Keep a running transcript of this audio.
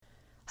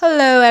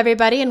Hello,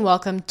 everybody, and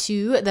welcome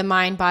to the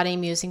Mind Body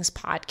Musings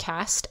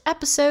podcast,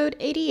 episode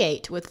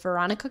 88 with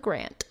Veronica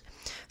Grant.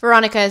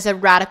 Veronica is a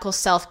radical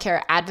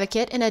self-care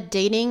advocate and a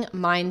dating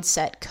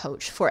mindset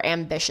coach for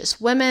ambitious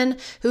women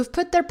who've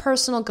put their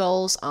personal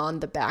goals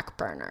on the back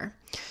burner.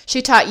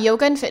 She taught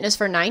yoga and fitness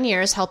for 9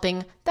 years,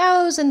 helping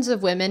thousands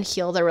of women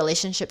heal their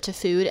relationship to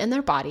food and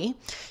their body.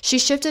 She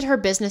shifted her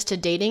business to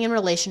dating and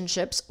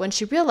relationships when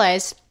she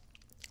realized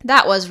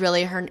that was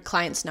really her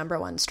client's number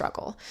one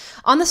struggle.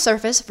 On the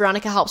surface,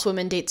 Veronica helps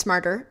women date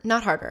smarter,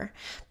 not harder.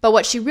 But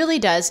what she really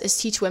does is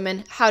teach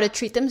women how to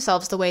treat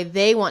themselves the way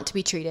they want to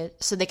be treated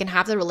so they can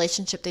have the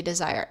relationship they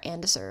desire and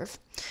deserve.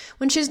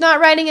 When she's not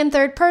writing in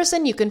third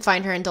person, you can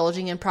find her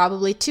indulging in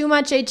probably too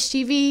much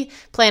HTV,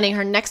 planning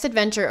her next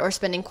adventure, or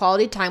spending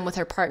quality time with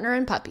her partner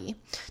and puppy.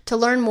 To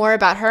learn more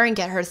about her and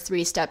get her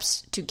 3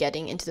 steps to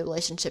getting into the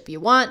relationship you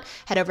want,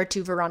 head over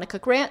to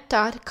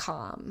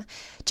veronicagrant.com.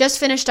 Just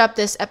finished up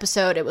this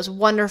episode. It was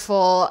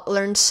wonderful.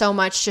 Learned so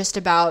much just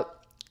about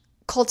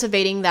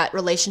cultivating that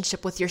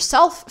relationship with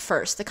yourself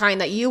first, the kind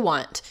that you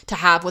want to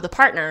have with a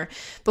partner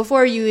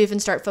before you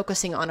even start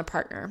focusing on a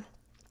partner.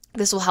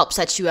 This will help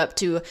set you up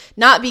to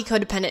not be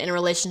codependent in a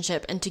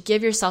relationship and to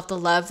give yourself the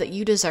love that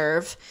you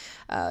deserve,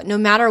 no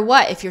matter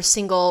what, if you're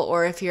single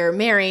or if you're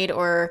married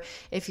or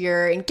if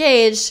you're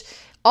engaged.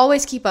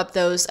 Always keep up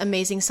those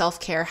amazing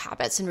self-care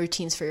habits and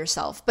routines for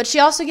yourself. But she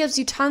also gives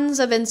you tons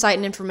of insight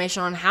and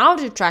information on how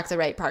to attract the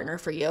right partner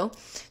for you.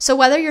 So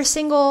whether you're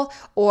single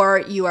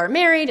or you are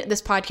married,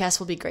 this podcast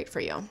will be great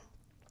for you.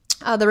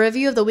 The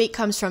review of the week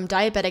comes from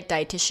Diabetic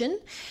Dietitian,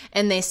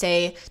 and they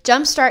say,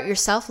 jumpstart your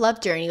self-love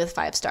journey with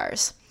 5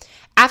 stars.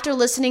 After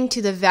listening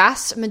to the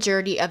vast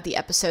majority of the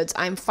episodes,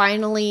 I'm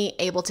finally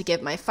able to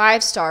give my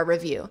 5-star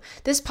review.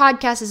 This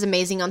podcast is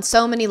amazing on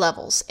so many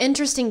levels.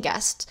 Interesting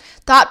guests,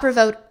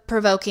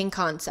 thought-provoking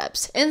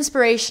concepts,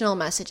 inspirational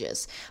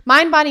messages.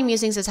 Mind Body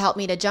Musings has helped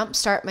me to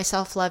jumpstart my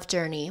self-love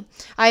journey.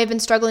 I have been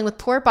struggling with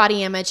poor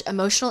body image,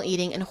 emotional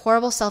eating, and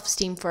horrible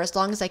self-esteem for as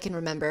long as I can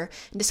remember.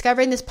 And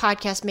discovering this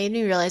podcast made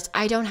me realize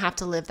I don't have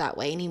to live that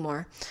way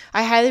anymore.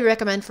 I highly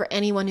recommend for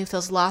anyone who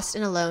feels lost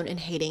and alone and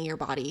hating your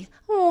body.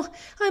 Oh,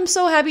 I'm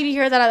so happy to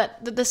hear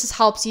that this has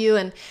helped you,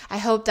 and I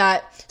hope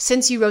that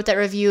since you wrote that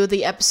review,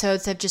 the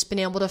episodes have just been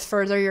able to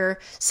further your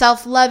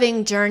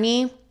self-loving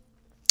journey.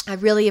 I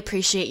really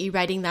appreciate you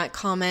writing that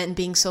comment and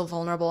being so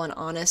vulnerable and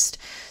honest.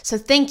 So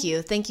thank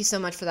you. Thank you so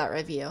much for that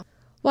review.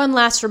 One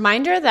last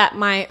reminder that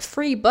my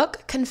free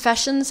book,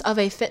 Confessions of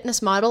a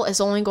Fitness Model,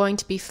 is only going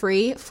to be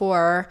free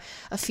for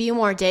a few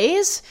more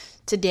days.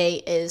 Today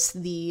is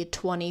the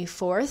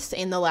 24th,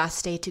 and the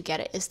last day to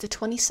get it is the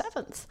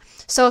 27th.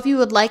 So if you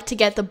would like to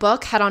get the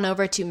book, head on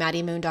over to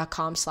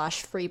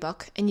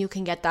maddiemoon.com/freebook, and you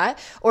can get that.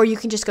 Or you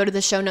can just go to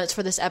the show notes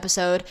for this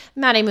episode,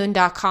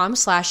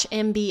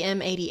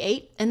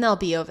 maddiemoon.com/mbm88, and they'll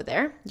be over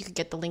there. You can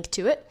get the link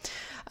to it.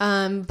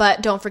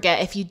 But don't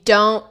forget, if you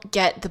don't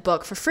get the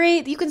book for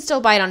free, you can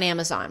still buy it on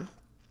Amazon.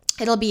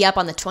 It'll be up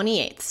on the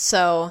 28th.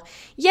 So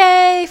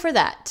yay for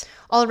that.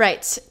 All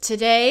right,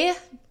 today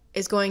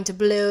is going to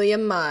blow your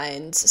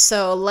minds.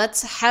 So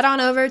let's head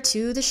on over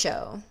to the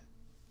show.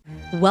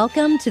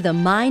 Welcome to the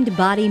Mind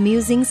Body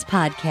Musings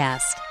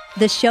podcast,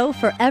 the show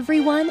for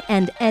everyone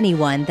and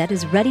anyone that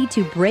is ready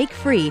to break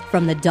free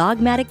from the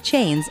dogmatic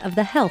chains of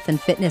the health and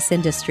fitness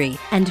industry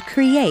and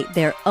create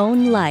their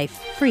own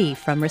life free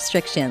from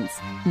restrictions.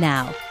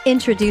 Now,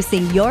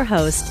 introducing your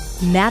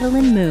host,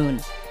 Madeline Moon,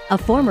 a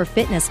former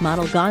fitness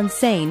model gone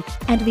sane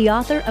and the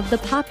author of the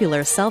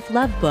popular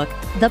self-love book,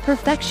 The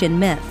Perfection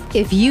Myth.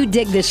 If you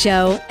dig the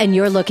show and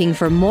you're looking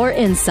for more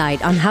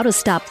insight on how to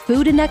stop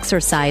food and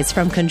exercise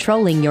from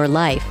controlling your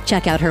life,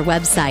 check out her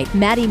website,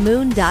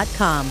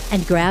 maddiemoon.com,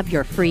 and grab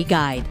your free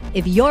guide.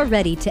 If you're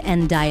ready to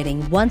end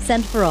dieting once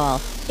and for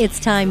all, it's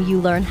time you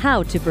learn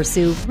how to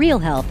pursue real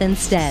health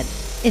instead.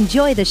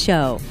 Enjoy the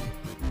show.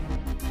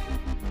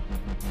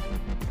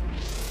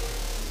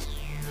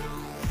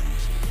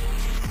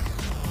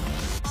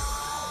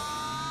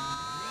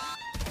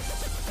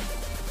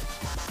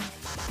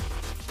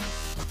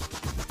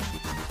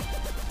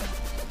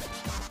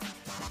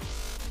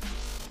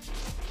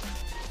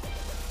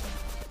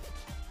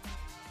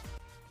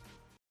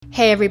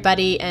 Hey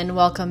everybody, and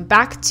welcome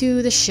back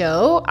to the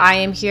show. I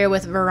am here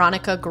with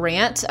Veronica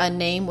Grant, a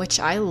name which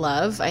I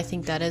love. I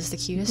think that is the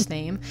cutest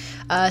name.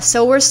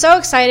 So we're so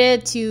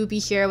excited to be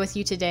here with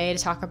you today to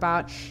talk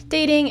about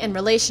dating and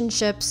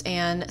relationships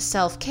and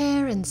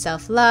self-care and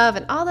self-love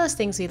and all those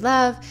things we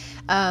love.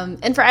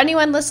 And for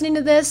anyone listening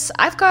to this,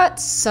 I've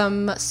got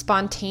some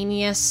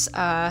spontaneous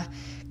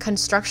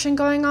construction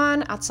going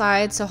on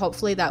outside, so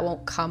hopefully that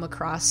won't come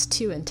across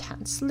too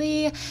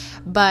intensely.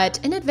 But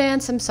in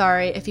advance, I'm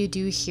sorry if you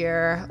do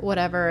hear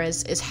whatever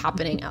is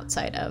happening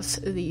outside of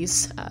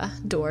these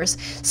doors.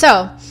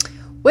 So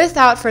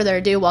without further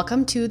ado,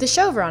 welcome to the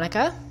show,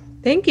 Veronica.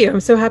 Thank you. I'm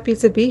so happy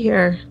to be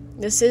here.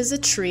 This is a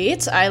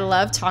treat. I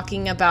love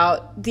talking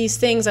about these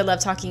things. I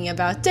love talking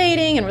about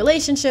dating and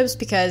relationships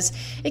because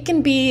it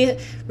can be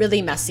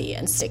really messy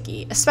and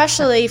sticky,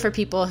 especially for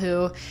people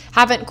who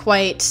haven't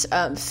quite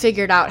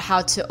figured out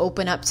how to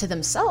open up to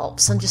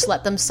themselves and just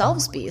let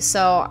themselves be.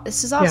 So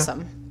this is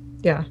awesome.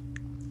 Yeah.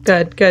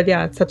 Good.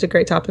 Yeah, it's such a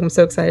great topic. I'm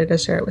so excited to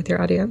share it with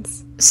your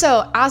audience.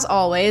 So, as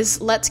always,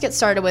 let's get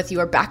started with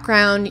your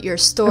background, your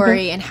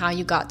story, and how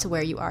you got to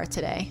where you are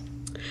today.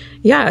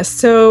 Yeah,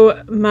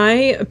 so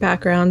my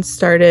background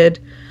started,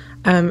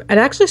 it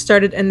actually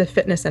started in the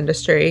fitness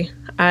industry.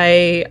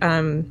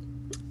 From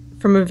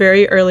a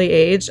very early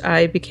age,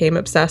 I became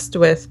obsessed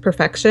with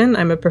perfection.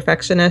 I'm a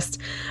perfectionist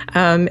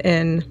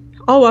in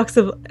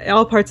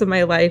all parts of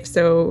my life.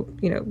 So,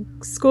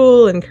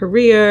 school and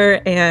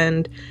career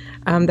and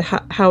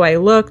how I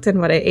looked and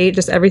what I ate,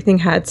 just everything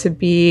had to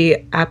be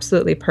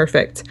absolutely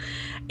perfect.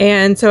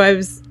 And so I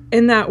was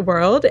in that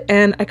world,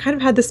 and I kind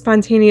of had this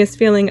spontaneous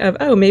feeling of,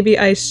 oh, maybe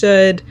I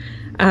should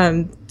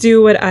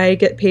do what I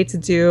get paid to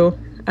do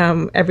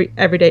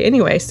every day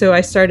anyway. So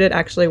I started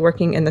actually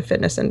working in the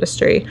fitness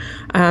industry,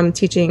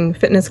 teaching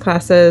fitness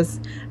classes,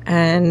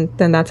 and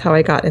then that's how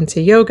I got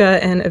into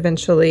yoga and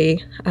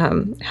eventually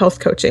health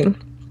coaching.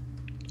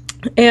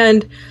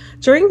 And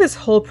during this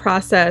whole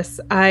process,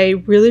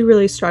 I really,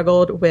 really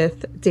struggled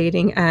with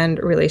dating and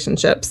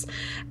relationships.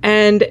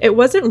 And it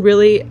wasn't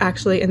really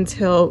actually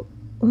until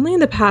only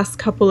in the past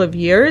couple of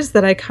years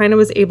that I kind of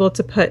was able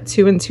to put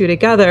two and two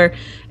together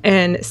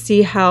and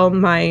see how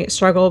my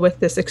struggle with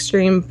this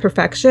extreme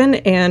perfection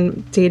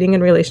and dating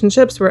and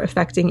relationships were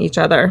affecting each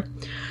other.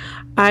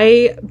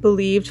 I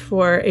believed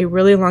for a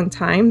really long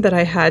time that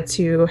I had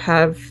to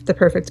have the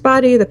perfect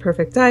body, the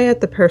perfect diet,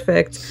 the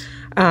perfect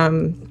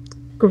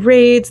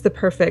grades, the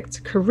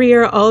perfect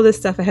career, all this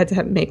stuff. I had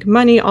to make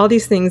money, all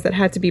these things that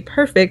had to be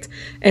perfect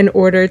in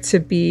order to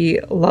be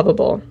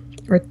lovable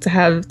or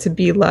to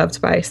be loved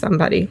by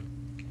somebody.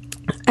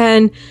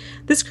 And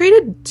this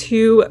created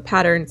two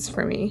patterns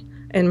for me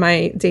in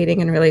my dating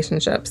and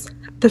relationships.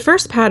 The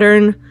first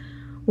pattern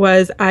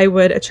was I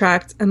would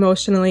attract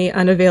emotionally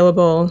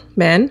unavailable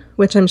men,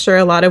 which I'm sure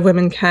a lot of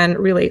women can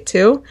relate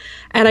to.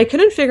 And I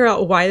couldn't figure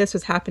out why this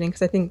was happening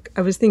because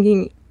I was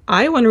thinking,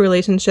 I want a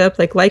relationship,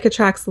 like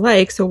attracts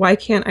like, so why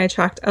can't I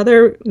attract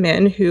other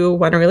men who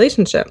want a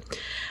relationship?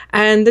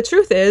 And the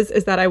truth is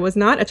that I was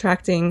not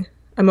attracting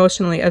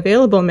emotionally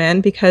available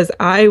men because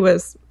I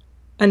was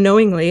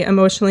unknowingly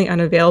emotionally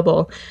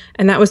unavailable.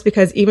 And that was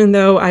because even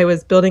though I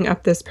was building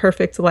up this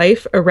perfect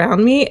life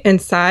around me,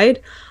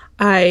 inside,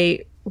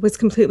 I was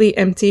completely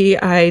empty.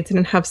 I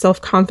didn't have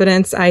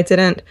self-confidence. I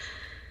didn't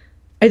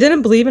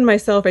believe in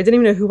myself. I didn't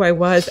even know who I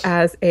was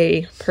as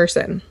a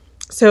person.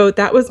 So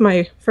that was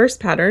my first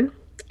pattern.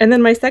 And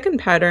then my second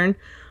pattern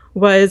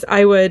was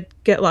I would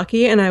get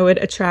lucky and I would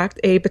attract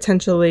a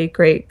potentially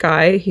great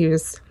guy. He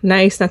was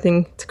nice,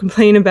 nothing to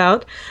complain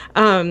about.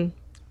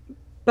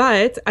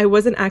 But I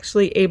wasn't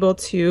actually able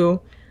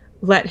to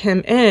let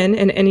him in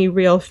any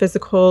real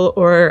physical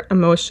or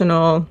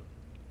emotional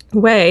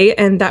way.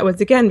 And that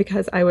was, again,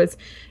 because I was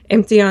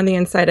empty on the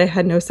inside. I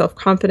had no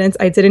self-confidence.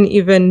 I didn't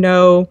even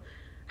know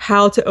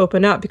how to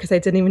open up because I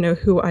didn't even know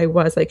who I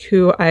was,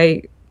 who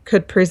I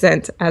could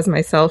present as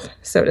myself,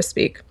 so to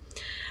speak.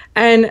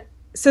 And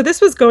so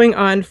this was going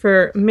on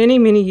for many,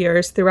 many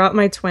years throughout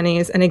my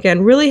 20s. And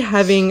again, really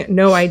having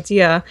no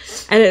idea.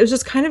 And it was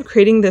just kind of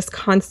creating this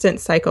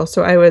constant cycle.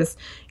 So I was,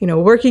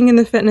 working in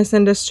the fitness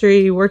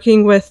industry,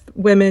 working with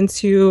women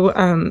to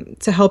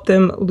help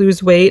them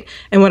lose weight.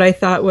 And what I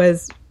thought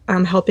was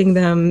helping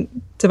them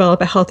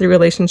develop a healthy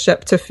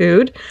relationship to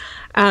food.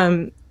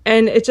 And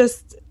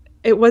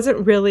it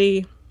wasn't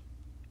really,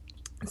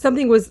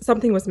 something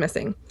was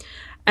missing.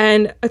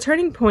 And a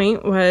turning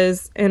point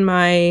was in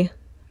my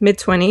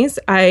mid-20s.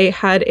 I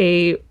had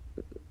a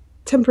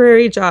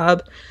temporary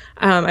job.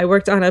 I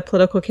worked on a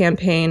political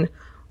campaign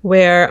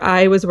where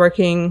I was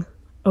working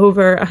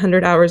over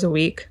 100 hours a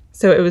week.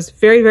 So it was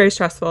very, very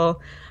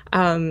stressful.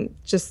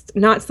 Just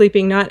not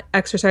sleeping, not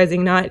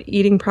exercising, not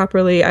eating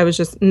properly. I was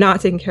just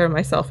not taking care of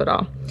myself at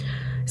all.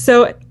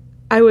 So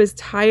I was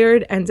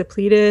tired and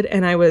depleted,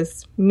 and I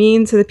was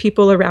mean to the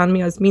people around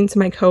me. I was mean to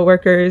my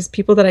coworkers,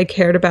 people that I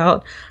cared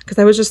about, because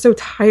I was just so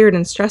tired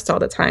and stressed all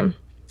the time.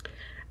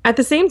 At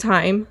the same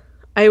time,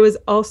 I was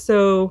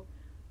also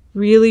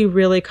really,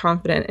 really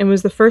confident. It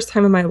was the first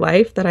time in my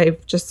life that I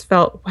just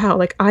felt, wow,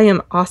 I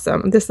am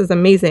awesome. This is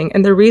amazing.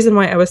 And the reason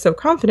why I was so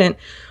confident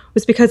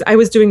was because I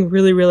was doing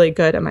really, really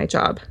good at my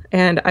job.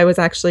 And I was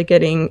actually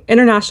getting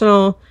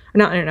national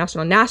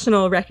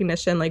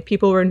recognition.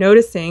 People were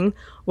noticing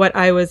what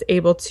I was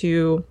able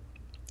to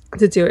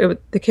do.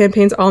 The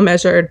campaign's all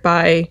measured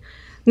by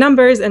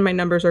numbers, and my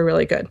numbers were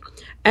really good.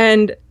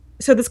 And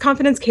so this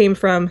confidence came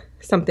from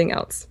something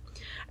else.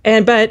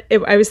 But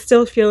I was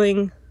still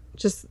feeling,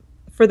 just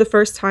for the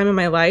first time in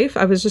my life,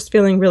 I was just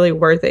feeling really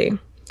worthy.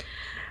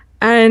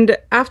 And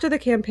after the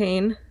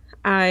campaign,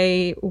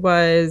 I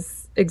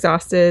was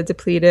exhausted,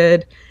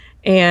 depleted,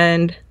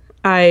 and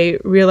I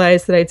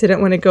realized that I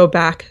didn't want to go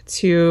back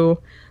to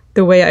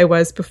the way I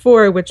was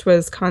before, which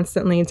was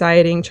constantly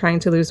dieting, trying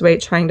to lose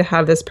weight, trying to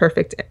have this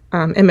perfect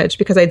image,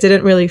 because I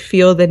didn't really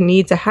feel the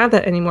need to have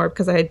that anymore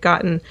because I had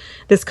gotten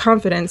this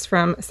confidence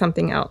from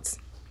something else.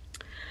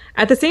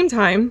 At the same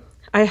time,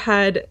 I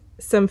had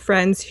some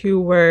friends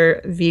who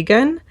were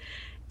vegan,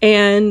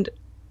 and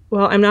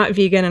well, I'm not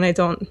vegan and I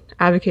don't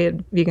advocate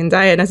a vegan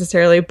diet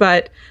necessarily,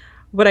 but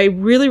what I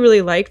really,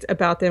 really liked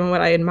about them and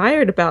what I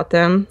admired about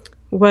them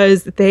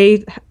was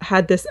they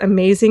had this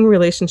amazing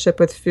relationship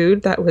with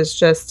food that was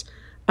just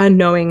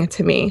unknowing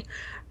to me.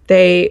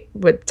 They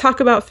would talk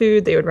about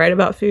food, they would write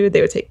about food,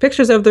 they would take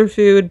pictures of their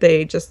food.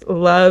 They just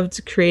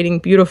loved creating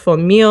beautiful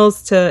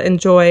meals to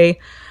enjoy.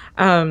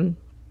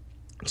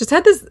 Just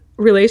had this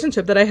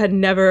relationship that I had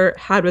never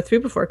had with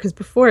food before, because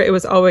before it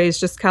was always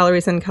just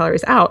calories in,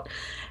 calories out.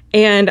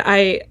 And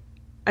I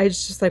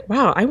was just like,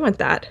 wow, I want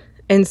that.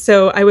 And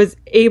so I was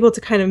able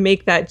to kind of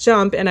make that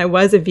jump, and I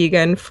was a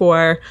vegan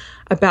for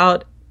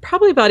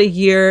probably about a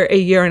year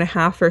and a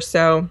half or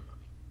so.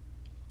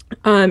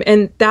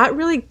 And that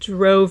really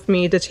drove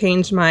me to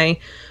change my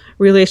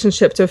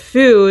relationship to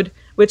food,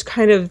 which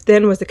kind of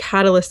then was a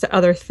catalyst to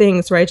other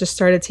things where I just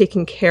started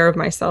taking care of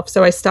myself.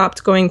 So I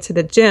stopped going to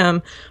the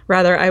gym.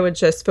 Rather, I would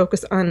just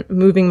focus on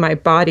moving my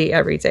body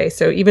every day.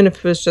 So even if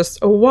it was just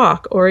a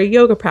walk or a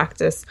yoga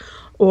practice,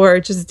 or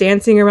just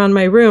dancing around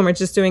my room, or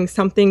just doing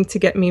something to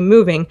get me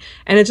moving.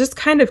 And it just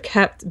kind of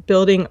kept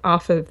building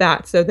off of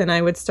that. So then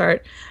I would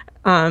start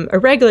a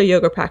regular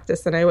yoga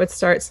practice, and I would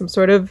start some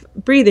sort of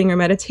breathing or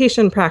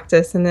meditation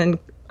practice, and then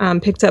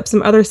picked up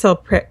some other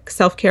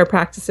self-care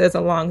practices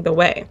along the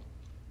way.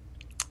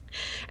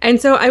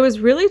 And so I was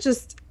really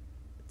just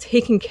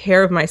taking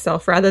care of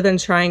myself rather than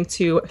trying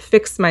to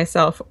fix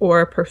myself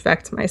or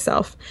perfect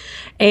myself.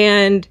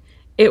 And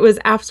it was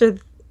after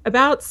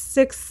about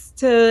 6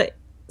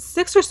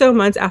 or so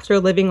months after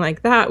living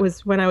like that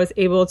was when I was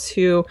able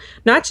to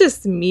not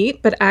just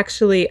meet, but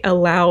actually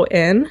allow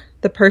in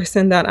the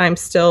person that I'm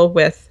still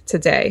with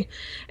today.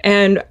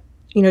 And,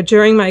 you know,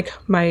 during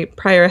my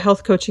prior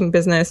health coaching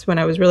business, when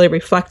I was really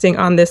reflecting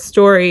on this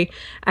story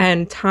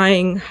and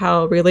tying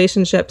how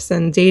relationships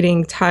and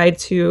dating tied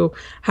to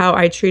how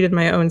I treated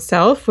my own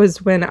self,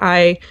 was when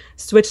I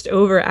switched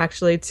over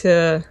actually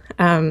to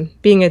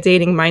being a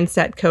dating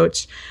mindset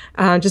coach,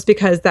 just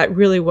because that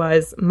really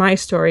was my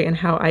story and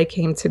how I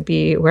came to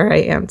be where I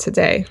am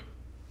today.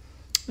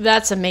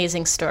 That's an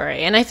amazing story.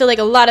 And I feel like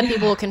a lot of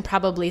people can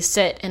probably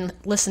sit and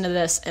listen to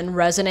this and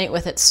resonate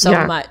with it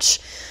so much.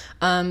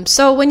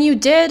 So when you were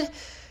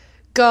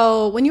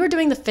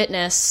doing the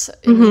fitness,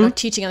 and, you know,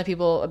 teaching other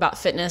people about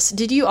fitness,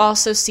 did you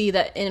also see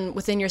that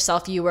within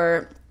yourself you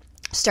were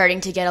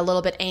starting to get a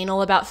little bit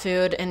anal about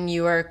food, and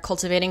you were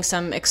cultivating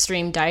some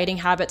extreme dieting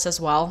habits as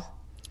well?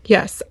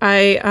 Yes,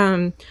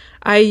 I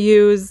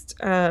used,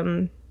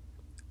 I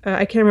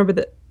can't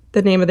remember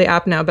the name of the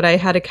app now, but I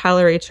had a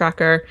calorie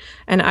tracker,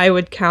 and I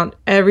would count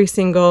every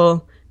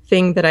single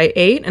thing that I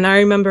ate. And I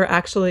remember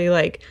actually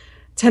like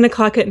 10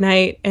 o'clock at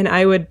night, and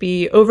I would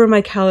be over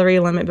my calorie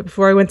limit. But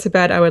before I went to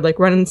bed, I would like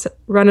run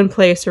in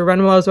place or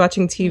run while I was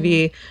watching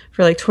TV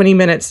for like 20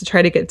 minutes to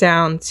try to get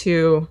down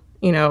to,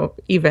 you know,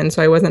 even.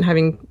 So I wasn't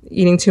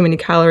eating too many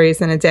calories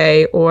in a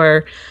day,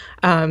 or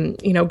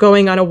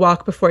going on a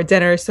walk before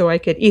dinner so I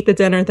could eat the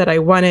dinner that I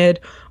wanted,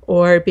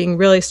 or being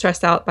really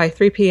stressed out by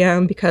 3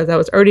 p.m. because I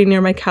was already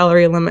near my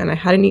calorie limit and I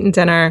hadn't eaten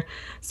dinner.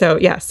 So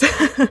yes,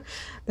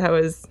 that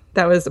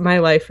was my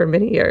life for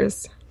many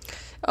years.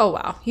 Oh,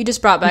 wow. You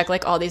just brought back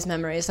like all these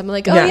memories. I'm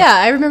like, oh yeah,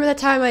 I remember that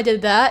time I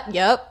did that.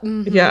 Yep.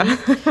 Mm-hmm. Yeah.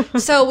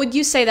 So would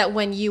you say that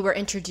when you were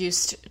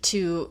introduced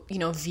to, you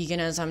know,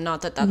 veganism,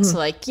 not that that's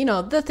like, you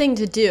know, the thing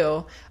to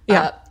do,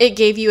 it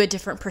gave you a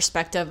different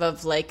perspective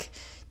of like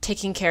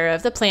taking care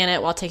of the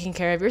planet while taking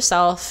care of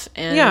yourself?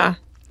 And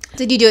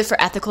did you do it for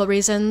ethical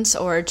reasons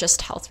or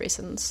just health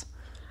reasons?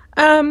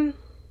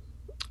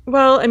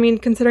 Well, I mean,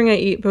 considering I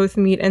eat both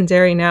meat and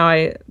dairy now,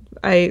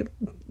 I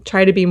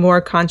try to be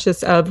more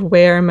conscious of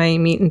where my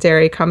meat and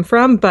dairy come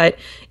from, but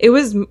it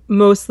was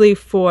mostly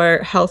for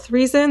health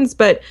reasons,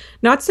 but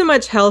not so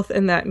much health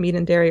in that meat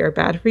and dairy are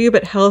bad for you,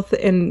 but health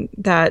in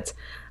that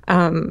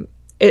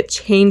it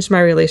changed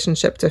my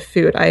relationship to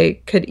food.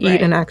 I could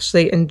eat and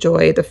actually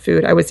enjoy the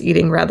food I was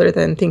eating rather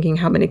than thinking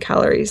how many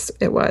calories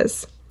it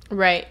was.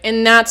 Right.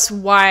 And that's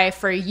why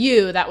for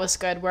you that was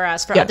good,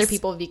 whereas for other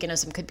people,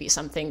 veganism could be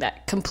something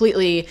that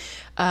completely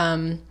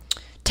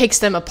takes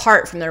them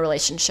apart from their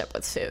relationship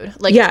with food.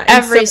 Like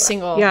every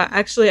single... Yeah,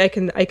 actually I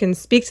can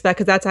speak to that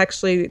because that's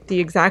actually the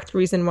exact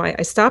reason why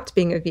I stopped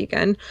being a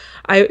vegan.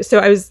 I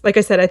was, like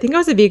I said, I think I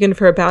was a vegan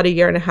for about 1.5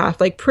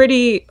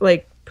 years,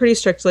 like pretty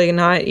strictly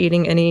not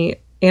eating any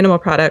animal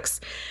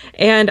products.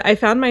 And I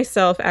found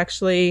myself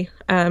actually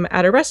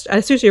at a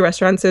sushi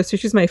restaurant. So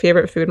sushi is my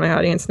favorite food. My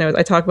audience knows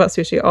I talk about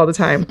sushi all the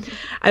time.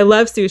 I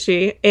love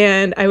sushi.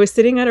 And I was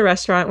sitting at a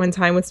restaurant one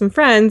time with some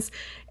friends,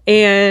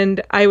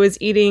 and I was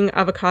eating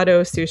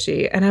avocado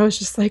sushi. And I was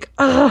just like,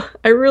 oh,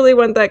 I really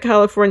want that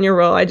California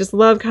roll. I just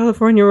love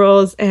California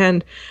rolls.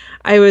 And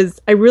I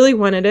really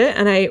wanted it.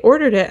 And I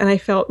ordered it. And I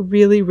felt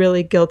really,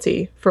 really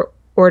guilty for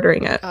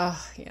ordering it.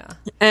 Oh, yeah.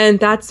 And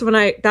that's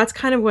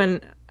kind of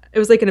when it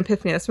was like an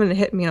epiphany. That's when it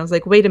hit me. I was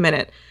like, wait a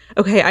minute.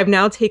 Okay, I've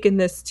now taken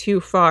this too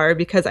far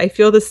because I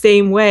feel the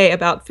same way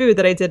about food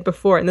that I did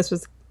before. And this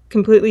was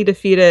completely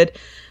defeated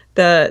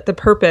the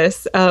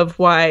purpose of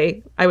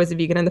why I was a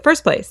vegan in the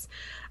first place.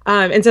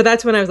 And so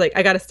that's when I was like,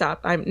 I got to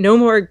stop. I'm no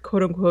more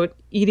quote unquote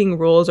eating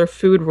rules or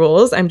food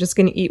rules. I'm just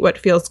going to eat what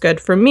feels good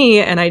for me.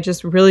 And I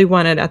just really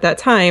wanted at that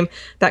time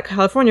that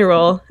California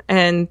roll.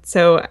 And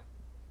so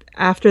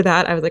after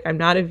that, I was like, I'm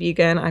not a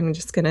vegan. I'm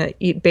just going to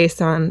eat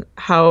based on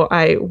how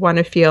I want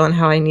to feel and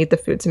how I need the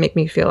food to make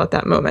me feel at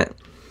that moment.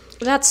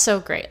 That's so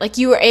great. Like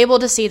you were able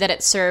to see that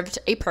it served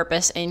a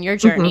purpose in your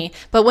journey,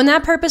 but when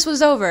that purpose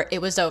was over,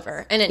 it was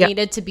over and it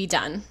needed to be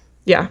done.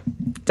 Yeah,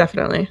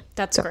 definitely.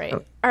 That's great.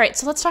 All right,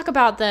 so let's talk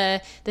about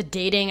the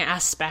dating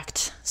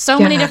aspect. So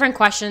many different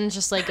questions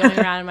just like going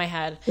around in my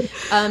head.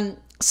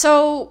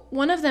 So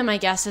one of them, I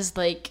guess, is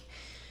like,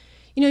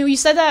 you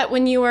said that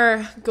when you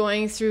were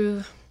going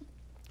through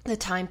the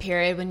time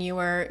period when you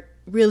were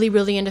really,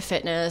 really into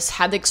fitness,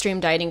 had the extreme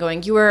dieting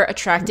going, you were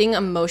attracting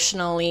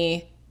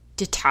emotionally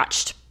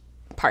detached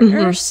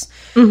partners.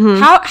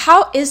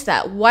 How is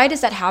that? Why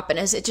does that happen?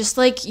 Is it just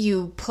like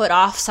you put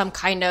off some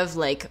kind of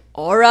like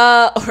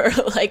aura or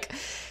like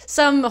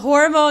some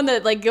hormone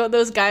that like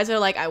those guys are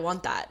like, I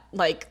want that?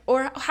 Like,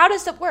 or how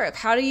does that work?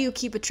 How do you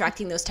keep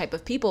attracting those type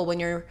of people when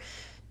you're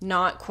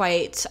not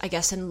quite, I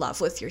guess, in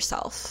love with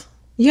yourself?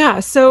 Yeah.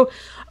 So,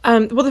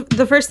 well,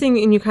 the first thing,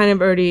 and you kind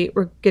of already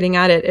were getting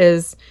at it,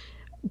 is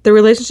the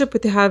relationship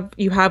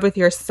you have with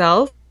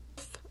yourself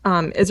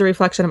is a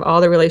reflection of all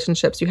the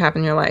relationships you have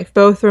in your life,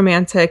 both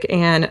romantic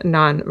and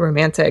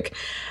non-romantic.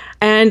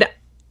 And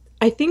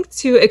I think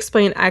to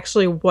explain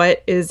actually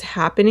what is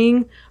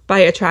happening by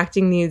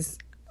attracting these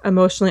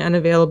emotionally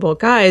unavailable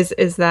guys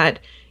is that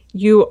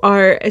you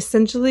are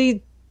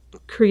essentially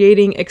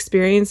creating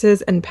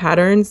experiences and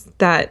patterns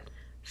that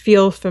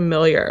feel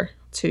familiar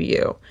to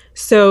you.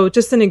 So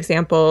just an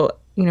example,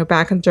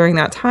 back during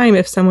that time,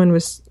 if someone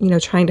was,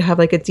 trying to have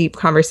like a deep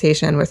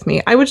conversation with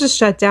me, I would just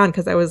shut down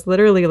because I was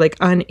literally like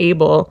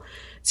unable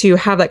to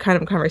have that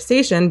kind of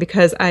conversation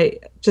because I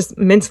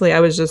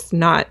was just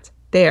not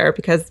there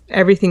because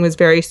everything was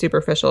very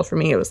superficial for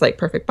me. It was like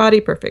perfect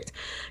body, perfect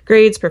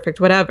grades, perfect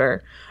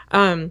whatever.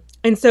 And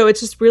so it's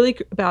just really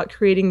about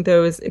creating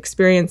those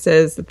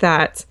experiences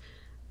that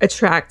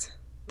attract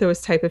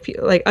those type of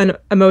people, like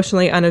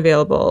emotionally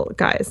unavailable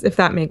guys, if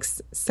that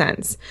makes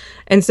sense.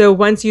 And so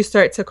once you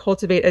start to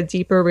cultivate a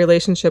deeper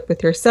relationship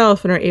with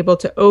yourself and are able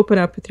to open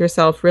up with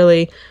yourself,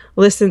 really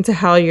listen to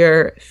how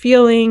you're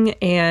feeling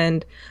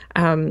and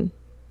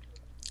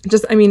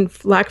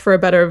lack for a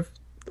better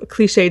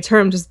cliche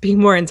term, just be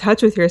more in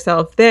touch with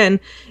yourself, then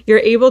you're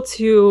able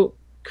to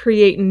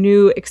create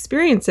new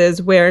experiences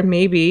where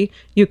maybe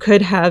you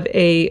could have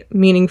a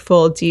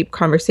meaningful, deep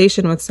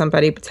conversation with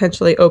somebody,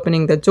 potentially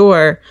opening the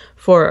door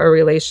for a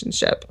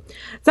relationship.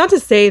 It's not to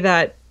say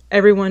that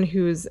everyone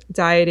who's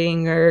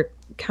dieting or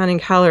counting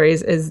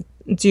calories is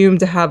doomed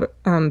to have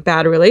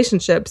bad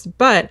relationships,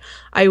 but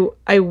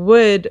I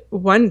would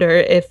wonder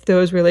if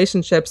those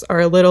relationships are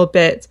a little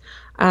bit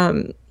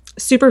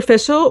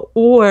superficial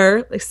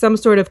or like some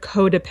sort of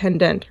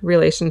codependent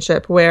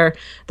relationship where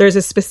there's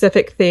a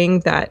specific thing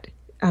that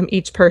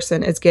each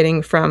person is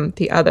getting from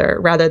the other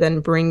rather than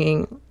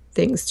bringing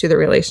things to the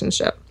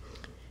relationship.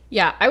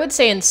 Yeah, I would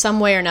say in some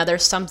way or another,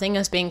 something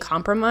is being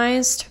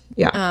compromised.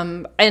 Yeah.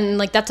 And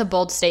like, that's a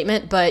bold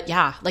statement, but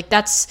yeah, like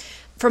that's,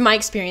 from my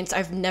experience,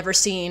 I've never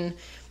seen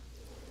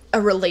a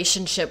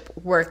relationship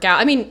work out.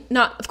 I mean,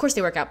 of course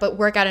they work out, but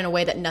work out in a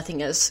way that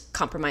nothing is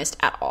compromised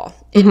at all.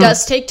 It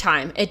does take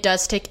time. It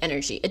does take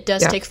energy. It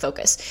does take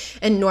focus.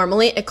 And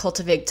normally it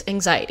cultivates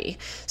anxiety.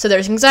 So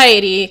there's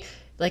anxiety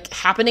like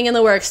happening in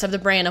the works of the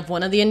brain of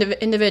one of the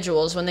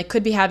individuals when they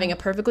could be having a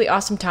perfectly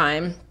awesome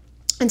time.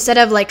 Instead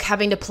of like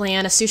having to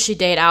plan a sushi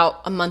date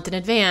out a month in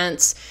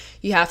advance,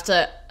 you have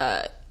to,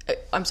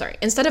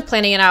 instead of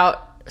planning it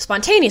out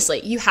spontaneously,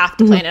 you have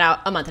to plan it out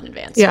a month in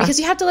advance because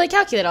you have to like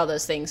calculate all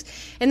those things.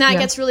 And that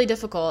gets really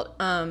difficult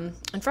and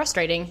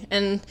frustrating.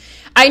 And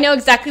I know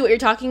exactly what you're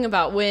talking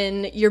about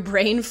when your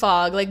brain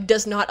fog like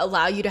does not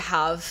allow you to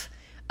have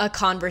a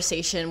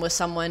conversation with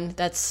someone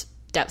that's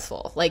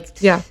depthful.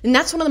 And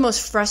that's one of the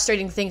most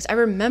frustrating things. I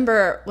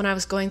remember when I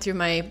was going through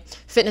my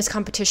fitness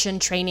competition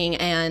training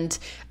and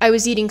I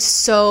was eating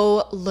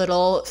so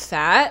little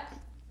fat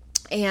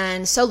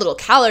and so little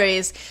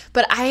calories,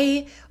 but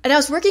I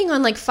was working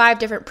on like 5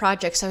 different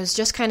projects. I was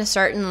just kind of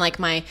starting like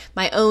my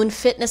own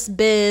fitness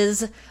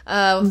biz,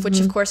 which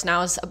of course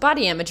now is a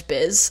body image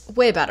biz,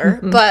 way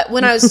better. But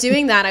when I was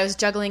doing that, I was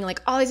juggling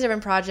like all these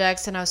different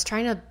projects and I was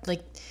trying to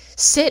like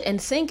sit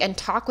and think and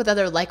talk with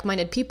other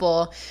like-minded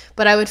people,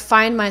 but I would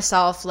find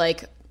myself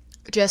like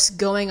just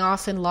going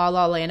off in la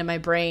la land in my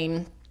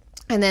brain.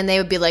 And then they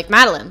would be like,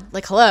 Madeline,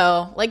 like,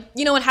 hello, like,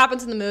 you know what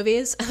happens in the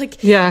movies? Like,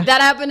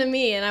 that happened to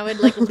me. And I would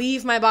like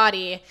leave my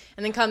body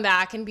and then come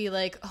back and be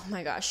like, oh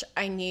my gosh,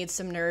 I need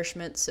some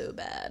nourishment so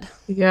bad.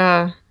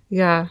 Yeah.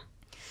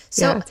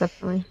 So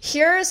definitely.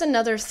 Here's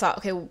another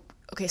thought.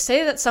 Okay.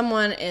 Say that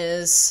someone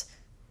is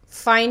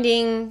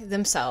finding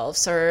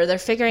themselves, or they're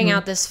figuring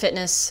out this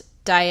fitness,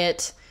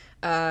 diet,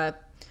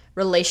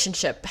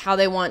 relationship, how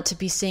they want to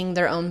be seeing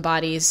their own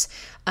bodies,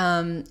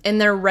 and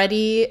they're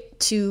ready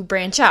to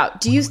branch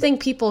out. Do you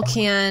think people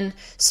can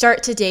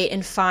start to date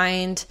and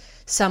find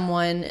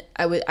someone,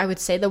 I would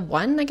say the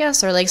one, I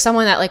guess, or like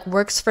someone that like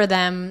works for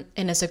them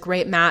and is a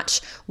great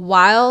match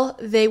while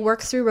they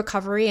work through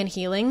recovery and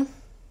healing?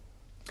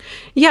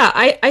 Yeah,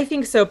 I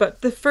think so.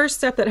 But the first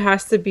step that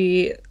has to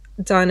be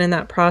done in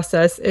that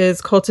process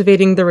is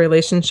cultivating the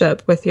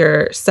relationship with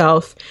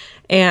yourself.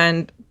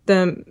 And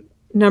the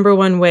number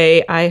one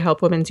way I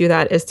help women do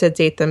that is to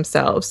date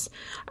themselves.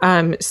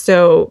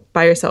 So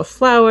buy yourself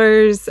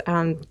flowers,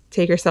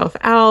 take yourself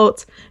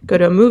out, go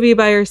to a movie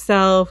by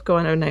yourself, go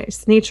on a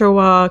nice nature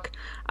walk,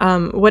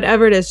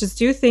 whatever it is, just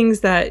do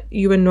things that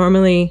you would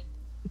normally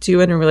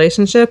do in a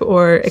relationship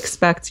or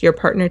expect your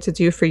partner to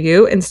do for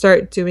you, and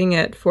start doing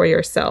it for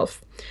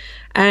yourself.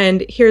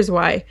 And here's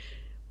why.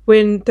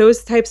 When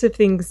those types of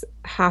things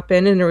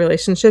happen in a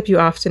relationship, you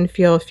often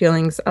feel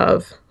feelings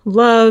of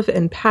love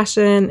and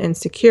passion and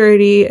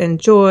security and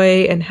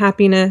joy and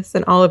happiness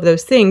and all of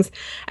those things.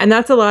 And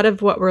that's a lot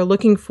of what we're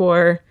looking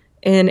for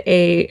in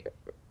a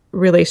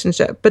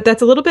relationship. But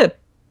that's a little bit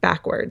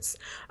backwards.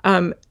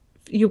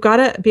 You've got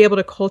to be able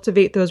to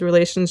cultivate those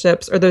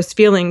relationships, or those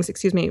feelings,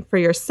 for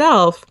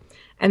yourself.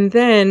 And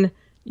then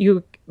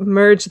you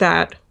merge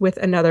that with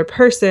another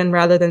person,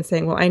 rather than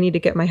saying, well, I need to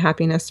get my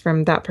happiness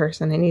from that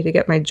person. I need to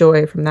get my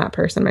joy from that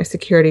person, my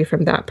security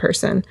from that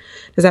person.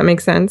 Does that make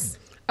sense?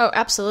 Oh,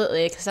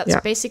 absolutely. Because that's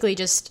basically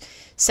just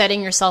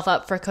setting yourself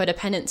up for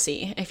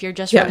codependency if you're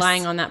just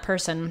relying on that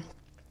person.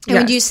 And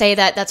would you say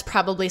that that's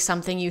probably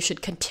something you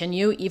should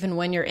continue even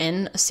when you're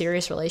in a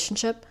serious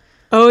relationship?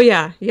 Oh,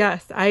 yeah.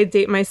 Yes. I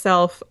date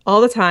myself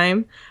all the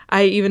time.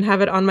 I even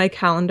have it on my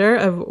calendar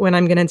of when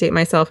I'm going to date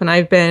myself. And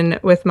I've been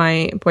with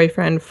my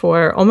boyfriend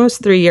for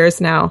almost 3 years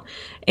now.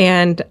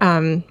 And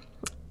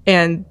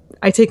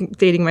I take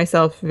dating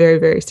myself very,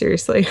 very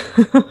seriously.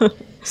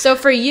 So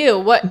for you,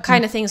 what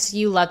kind of things do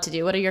you love to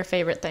do? What are your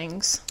favorite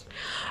things?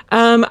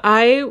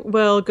 I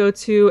will go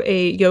to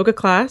a yoga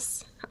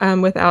class.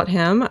 Without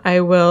him, I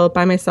will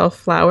buy myself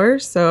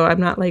flowers. So I'm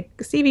not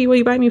like, Stevie, will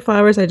you buy me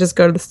flowers? I just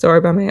go to the store,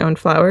 buy my own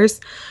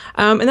flowers.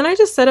 And then I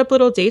just set up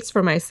little dates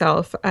for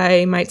myself.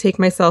 I might take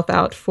myself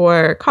out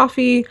for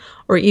coffee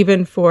or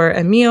even for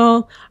a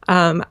meal.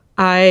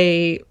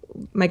 I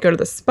might go to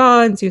the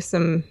spa and do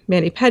some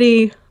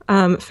mani-pedi,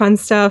 fun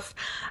stuff.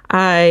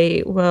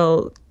 I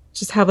will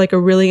just have like a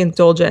really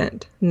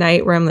indulgent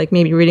night where I'm like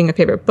maybe reading a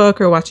favorite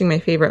book or watching my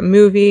favorite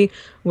movie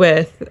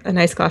with a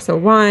nice glass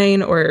of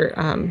wine or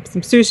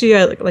some sushi.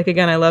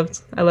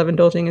 I love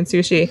indulging in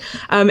sushi.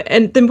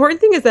 And the important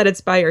thing is that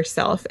it's by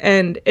yourself,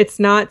 and it's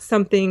not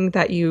something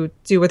that you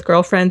do with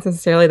girlfriends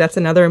necessarily. That's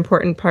another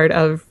important part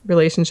of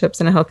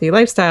relationships and a healthy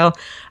lifestyle.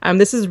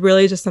 This is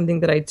really just something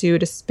that I do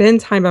to spend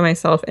time by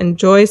myself,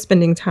 enjoy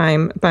spending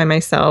time by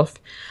myself.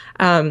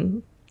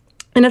 And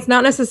it's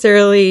not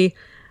necessarily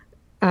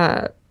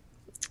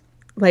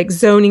like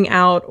zoning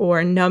out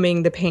or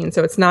numbing the pain.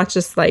 So it's not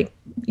just like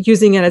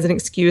using it as an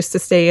excuse to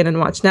stay in and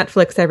watch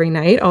Netflix every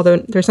night, although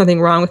there's nothing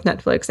wrong with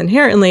Netflix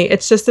inherently.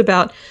 It's just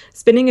about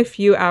spending a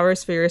few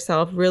hours for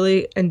yourself,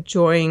 really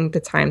enjoying the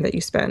time that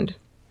you spend.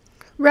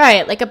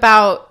 Right. Like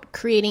about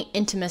creating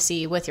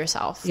intimacy with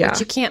yourself, which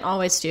you can't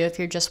always do if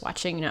you're just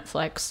watching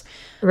Netflix.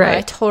 Right.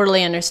 I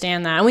totally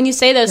understand that. And when you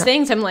say those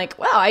things, I'm like,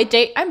 wow,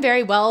 I'm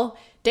very well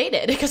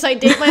dated because I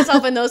date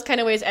myself in those kind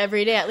of ways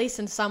every day, at least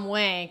in some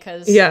way.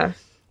 Because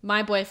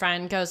my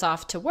boyfriend goes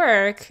off to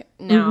work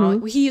now.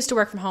 He used to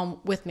work from home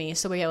with me,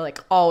 so we are like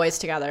always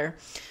together.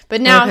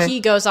 But now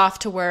he goes off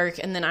to work,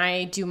 and then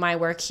I do my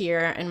work here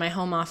in my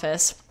home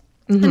office.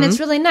 And it's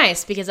really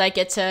nice because I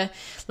get to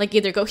like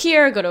either go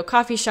here, go to a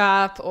coffee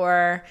shop,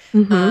 or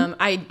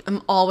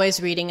I'm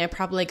always reading. I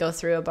probably go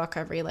through a book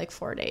every like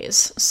 4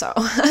 days. So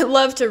I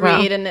love to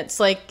read, and it's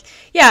like,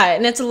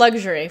 and it's a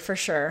luxury for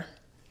sure.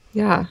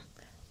 Yeah.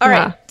 All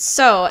right.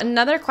 So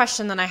another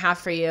question that I have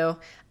for you,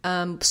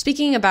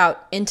 speaking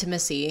about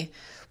intimacy,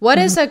 what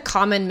is a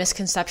common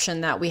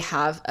misconception that we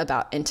have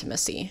about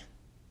intimacy?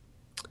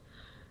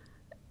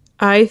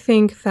 I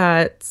think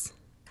that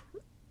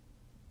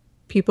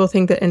people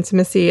think that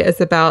intimacy is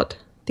about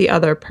the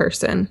other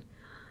person.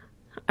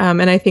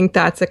 And I think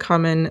that's a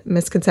common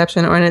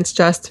misconception, and it's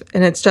just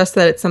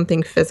that it's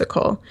something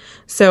physical.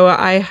 So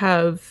I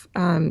have,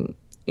 a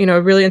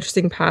really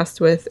interesting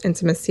past with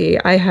intimacy.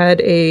 I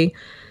had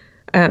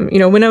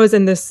when I was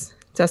in this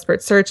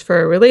desperate search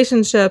for a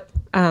relationship,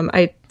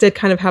 I did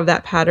kind of have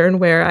that pattern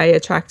where I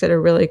attracted a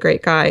really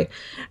great guy,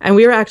 and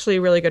we were actually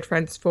really good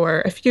friends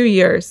for a few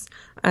years.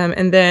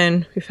 And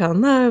then we fell in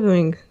love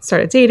and we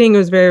started dating. It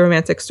was a very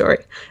romantic story.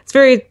 It's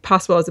very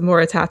possible I was more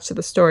attached to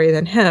the story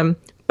than him.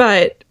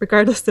 But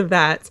regardless of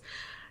that,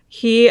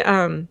 he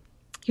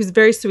was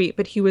very sweet,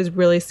 but he was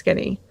really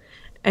skinny.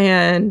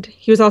 And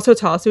he was also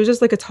tall. So he was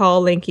just like a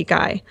tall, lanky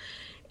guy.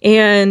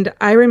 And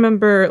I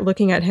remember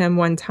looking at him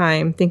one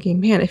time thinking,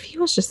 man, if he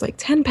was just like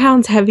 10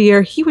 pounds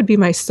heavier, he would be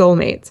my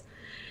soulmate.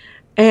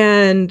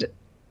 And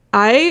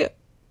I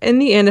in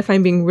the end, if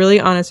I'm being really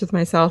honest with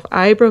myself,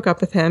 I broke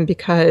up with him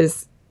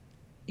because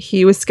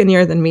he was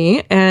skinnier than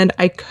me and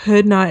I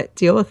could not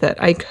deal with it.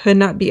 I could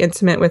not be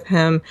intimate with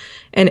him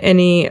in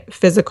any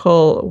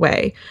physical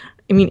way.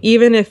 I mean,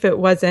 even if it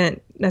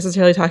wasn't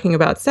necessarily talking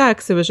about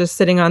sex, it was just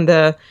sitting on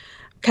the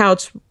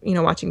couch,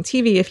 watching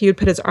TV. If he would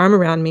put his arm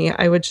around me,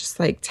 I would just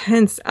like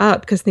tense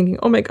up because thinking,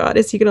 oh my God,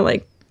 is he going to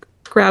like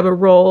grab a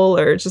roll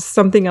or just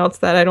something else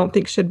that I don't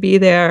think should be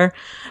there?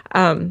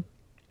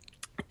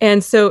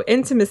 And so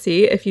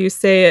intimacy, if you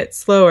say it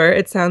slower,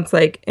 it sounds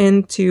like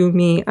into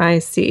me, I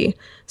see.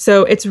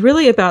 So it's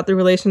really about the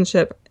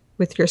relationship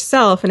with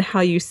yourself and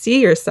how you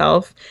see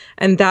yourself,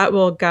 and that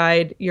will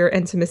guide your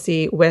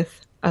intimacy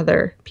with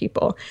other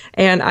people.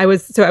 And I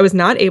was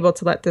not able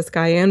to let this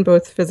guy in,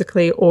 both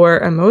physically or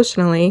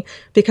emotionally,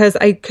 because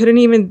I couldn't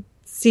even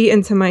see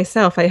into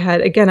myself. I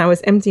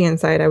was empty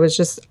inside. I was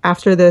just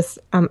after this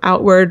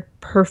outward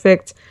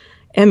perfect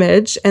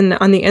image, and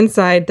on the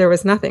inside there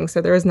was nothing.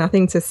 So there was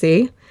nothing to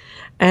see.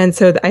 And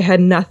so I had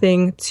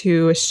nothing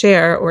to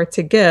share or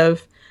to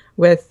give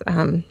with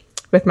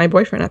my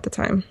boyfriend at the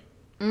time.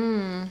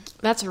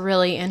 That's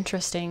really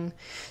interesting.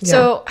 Yeah.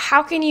 So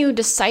how can you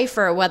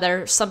decipher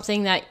whether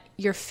something that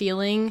you're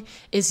feeling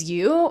is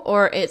you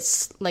or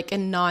it's like a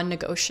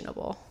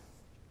non-negotiable?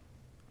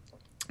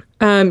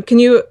 Can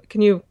you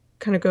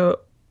kind of go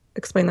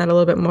explain that a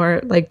little bit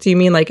more? Like, do you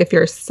mean like if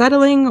you're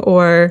settling,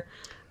 or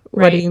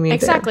what do you mean?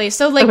 Exactly. There?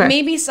 So like Okay.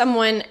 maybe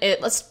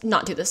let's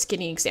not do the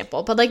skinny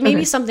example, but like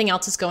maybe something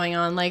else is going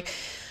on. Like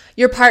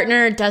your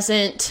partner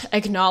doesn't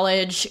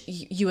acknowledge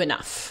you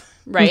enough,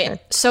 right?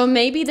 Okay. So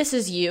maybe this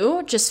is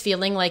you just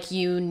feeling like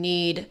you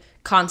need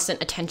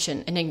constant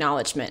attention and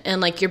acknowledgement,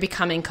 and like you're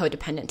becoming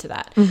codependent to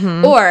that.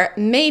 Or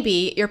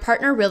maybe your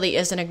partner really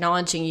isn't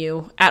acknowledging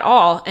you at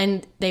all,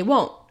 and they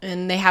won't,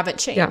 and they haven't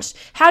changed.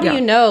 How do you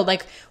know,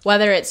 like,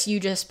 whether it's you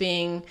just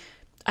being,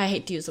 I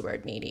hate to use the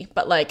word needy,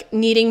 but like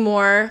needing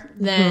more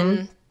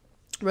than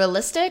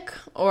realistic,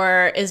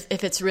 or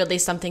if it's really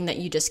something that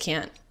you just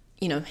can't,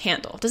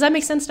 handle? Does that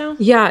make sense now?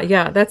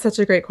 Yeah, that's such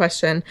a great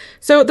question.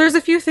 So there's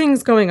a few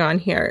things going on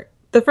here.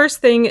 The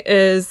first thing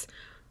is,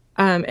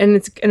 and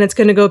it's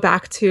going to go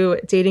back to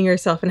dating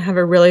yourself and have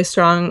a really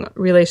strong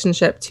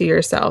relationship to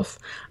yourself.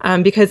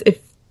 Because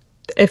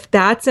if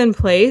that's in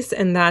place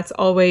and that's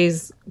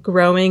always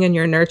growing and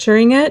you're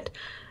nurturing it,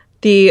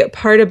 the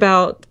part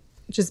about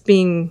just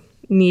being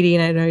needy,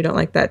 and I know you don't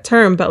like that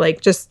term, but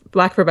like just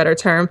lack for a better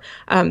term,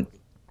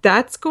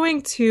 that's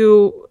going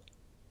to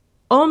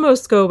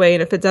almost go away.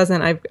 And if it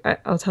doesn't,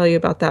 I'll tell you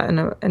about that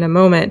in a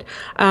moment.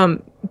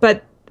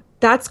 But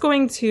that's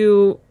going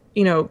to,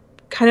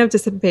 kind of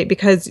dissipate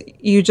because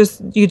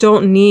you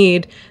don't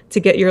need to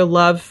get your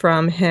love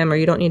from him, or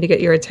you don't need to get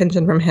your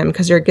attention from him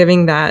because you're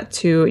giving that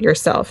to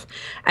yourself.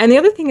 And the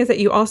other thing is that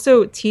you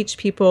also teach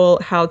people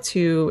how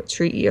to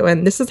treat you.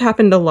 And this has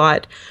happened a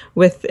lot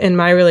in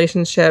my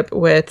relationship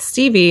with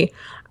Stevie.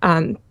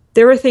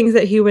 There were things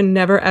that he would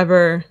never,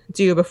 ever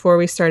do before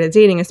we started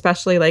dating,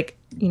 especially like,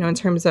 in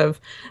terms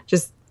of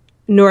just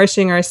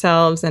nourishing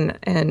ourselves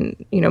and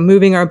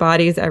moving our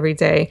bodies every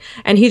day.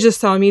 And he just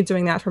saw me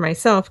doing that for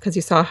myself because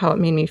he saw how it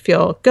made me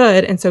feel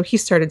good. And so he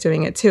started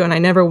doing it too. And I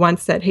never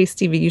once said, hey,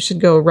 Stevie, you should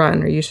go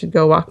run, or you should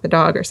go walk the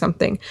dog or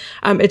something.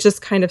 It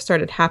just kind of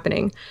started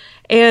happening.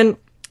 And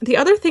the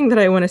other thing that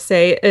I want to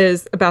say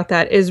is about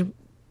that is,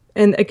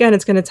 and again,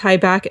 it's going to tie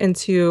back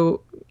into,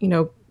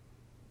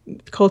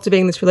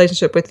 cultivating this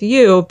relationship with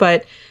you,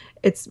 but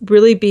it's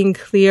really being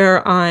clear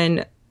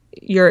on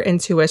your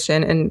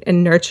intuition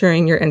and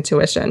nurturing your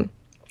intuition.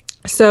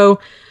 So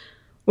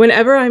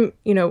whenever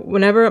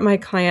my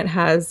client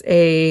has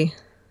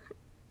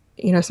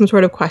some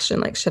sort of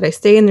question, like, should I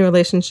stay in the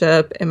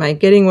relationship? Am I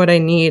getting what I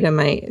need?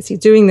 Is he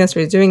doing this or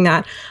is he doing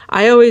that?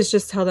 I always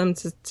just tell them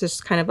to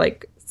just kind of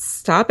like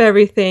stop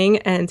everything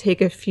and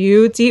take a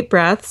few deep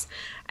breaths,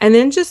 and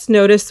then just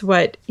notice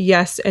what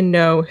yes and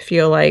no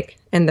feel like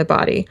in the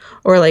body,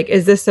 or like,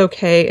 is this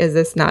okay? Is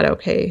this not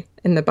okay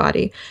in the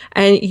body?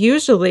 And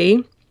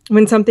usually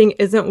when something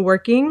isn't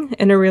working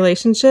in a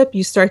relationship,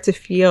 you start to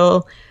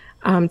feel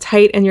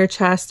tight in your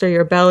chest or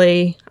your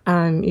belly.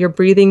 Your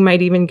breathing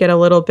might even get a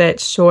little bit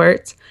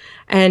short,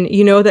 and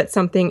you know that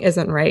something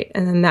isn't right.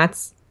 And then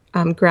that's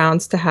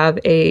grounds to have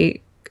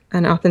an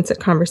authentic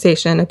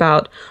conversation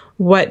about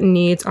what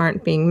needs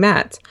aren't being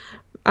met.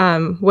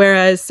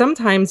 Whereas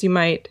sometimes you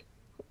might,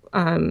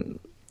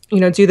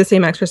 do the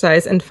same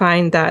exercise and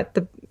find that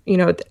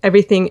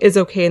everything is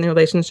okay in the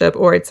relationship,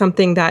 or it's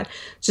something that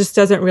just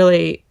doesn't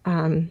really,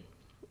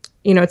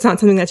 it's not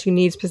something that you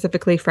need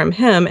specifically from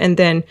him. And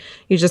then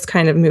you just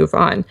kind of move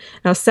on.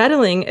 Now,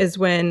 settling is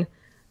when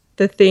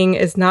the thing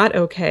is not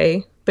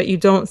okay, but you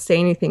don't say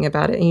anything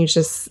about it, and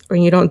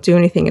you don't do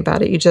anything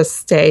about it. You just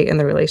stay in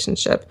the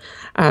relationship.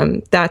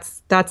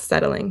 That's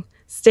settling.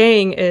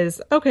 Staying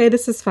is, okay,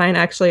 this is fine.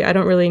 Actually, I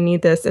don't really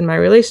need this in my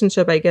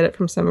relationship. I get it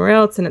from somewhere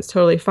else, and it's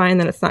totally fine.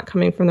 Then it's not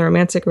coming from the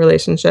romantic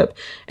relationship,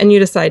 and you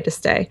decide to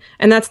stay.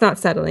 And that's not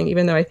settling,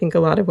 even though I think a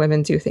lot of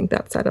women do think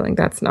that's settling.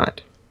 That's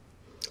not.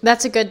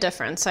 That's a good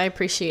difference. I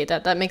appreciate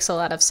that. That makes a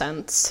lot of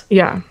sense.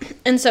 Yeah.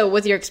 And so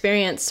with your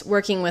experience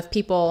working with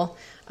people,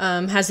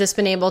 has this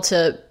been able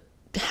to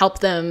help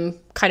them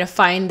kind of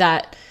find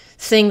that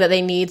thing that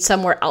they need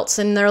somewhere else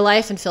in their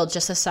life and feel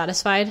just as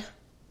satisfied?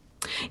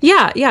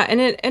 Yeah. And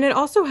it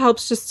also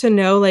helps just to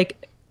know,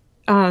 like,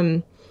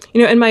 in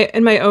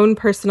my own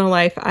personal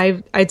life,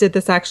 I did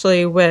this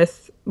actually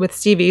with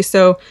Stevie.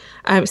 So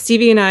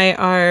Stevie and I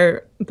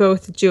are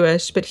both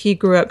Jewish, but he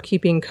grew up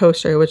keeping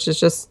kosher, which is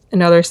just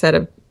another set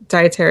of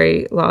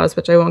dietary laws,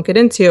 which I won't get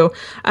into.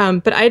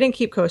 But I didn't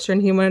keep kosher,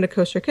 and he wanted a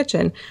kosher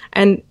kitchen.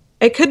 And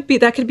that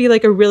could be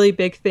like a really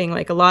big thing.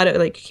 Like a lot of,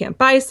 like, you can't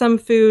buy some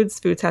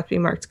foods have to be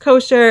marked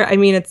kosher. I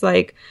mean, it's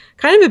like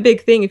kind of a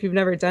big thing if you've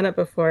never done it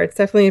before. It's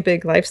definitely a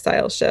big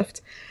lifestyle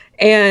shift.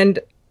 And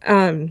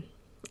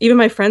even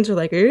my friends were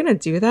like, are you going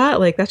to do that?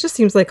 Like, that just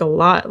seems like a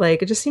lot.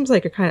 Like, it just seems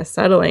like you're kind of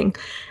settling.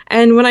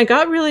 And when I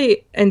got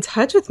really in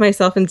touch with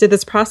myself and did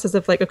this process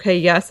of like, okay,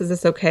 yes, is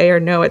this okay? Or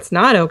no, it's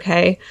not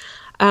okay.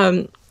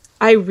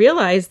 I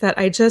realized that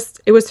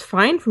it was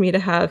fine for me to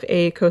have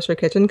a kosher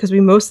kitchen because we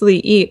mostly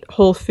eat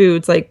whole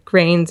foods like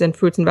grains and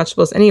fruits and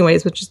vegetables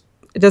anyways, that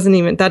doesn't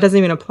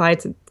even apply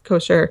to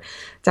kosher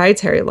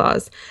dietary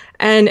laws.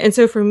 And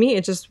so for me,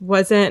 it just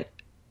wasn't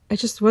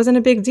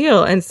a big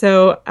deal. And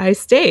so I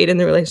stayed in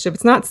the relationship.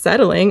 It's not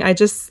settling. I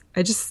just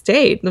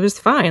stayed. It was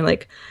fine.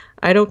 Like,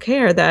 I don't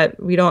care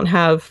that we don't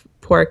have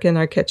pork in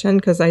our kitchen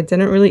because I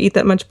didn't really eat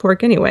that much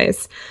pork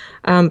anyways,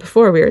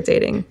 before we were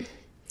dating.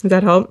 Does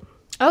that help?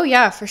 Oh,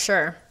 yeah, for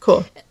sure.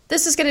 Cool.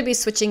 This is going to be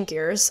switching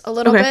gears a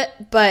little bit,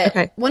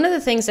 but one of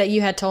the things that you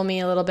had told me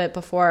a little bit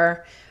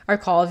before our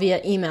call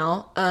via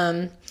email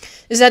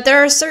is that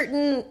there are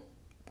certain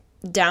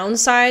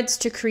downsides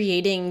to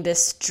creating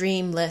this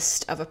dream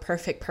list of a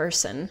perfect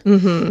person.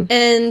 Mm-hmm.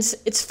 And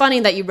it's funny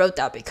that you wrote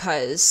that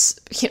because,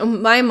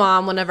 my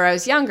mom, whenever I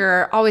was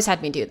younger, always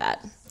had me do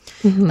that.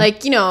 Mm-hmm.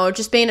 Like,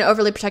 just being an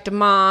overly protective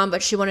mom,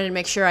 but she wanted to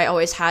make sure I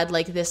always had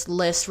like this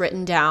list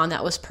written down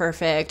that was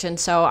perfect. And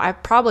so I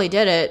probably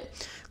did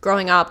it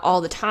growing up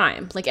all the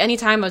time. Like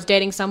anytime I was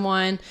dating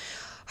someone,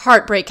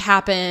 heartbreak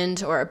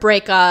happened or a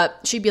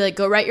breakup, she'd be like,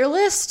 go write your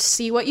list,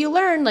 see what you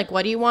learned. Like,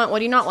 what do you want? What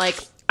do you not like?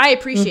 I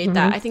appreciate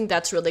that. I think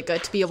that's really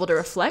good to be able to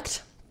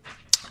reflect.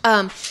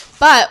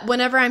 But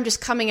whenever I'm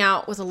just coming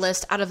out with a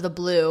list out of the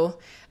blue,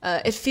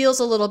 it feels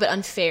a little bit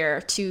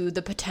unfair to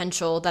the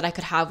potential that I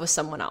could have with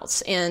someone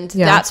else. And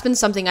that's been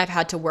something I've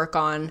had to work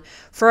on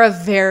for a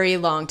very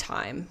long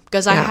time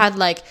because I had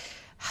like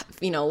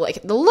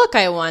the look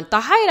I want,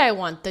 the height I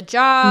want, the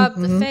job,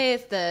 the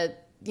faith,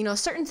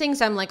 certain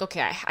things I'm like,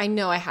 okay, I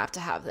know I have to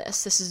have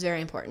this. This is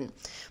very important.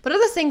 But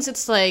other things,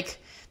 it's like,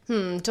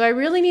 do I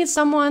really need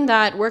someone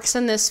that works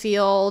in this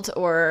field?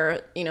 Or,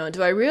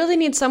 do I really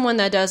need someone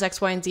that does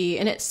X, Y, and Z?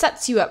 And it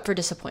sets you up for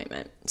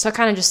disappointment. So I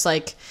kind of just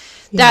like,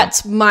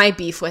 that's my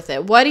beef with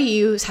it. What do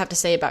you have to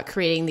say about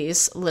creating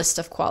these lists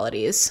of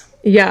qualities?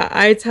 Yeah,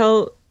 I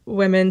tell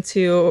women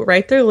to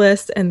write their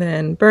list and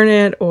then burn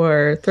it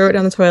or throw it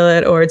down the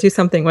toilet or do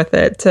something with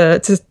it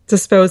to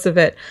dispose of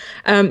it.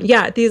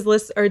 These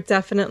lists are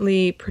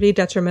definitely pretty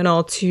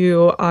detrimental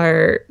to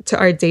our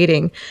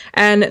dating.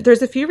 And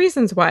there's a few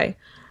reasons why.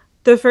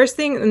 The first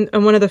thing,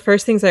 and one of the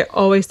first things I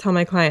always tell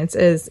my clients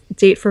is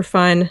date for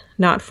fun,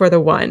 not for the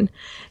one.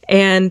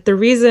 And the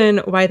reason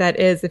why that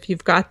is, if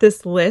you've got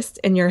this list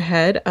in your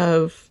head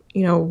of,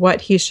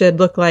 what he should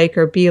look like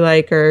or be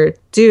like or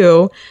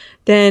do,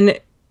 then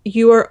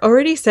you are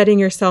already setting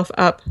yourself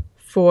up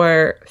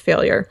for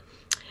failure.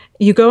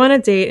 You go on a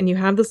date and you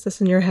have this list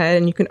in your head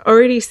and you can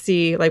already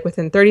see, like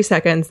within 30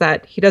 seconds,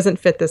 that he doesn't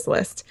fit this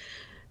list.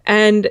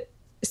 And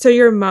so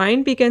your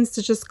mind begins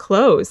to just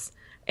close.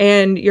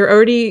 And you're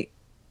already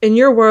in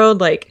your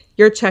world, like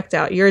you're checked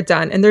out, you're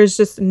done. And there's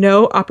just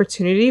no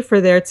opportunity for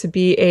there to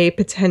be a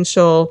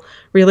potential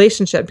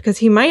relationship because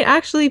he might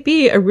actually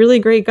be a really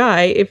great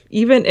guy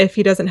even if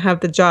he doesn't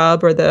have the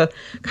job or the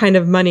kind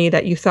of money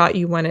that you thought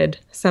you wanted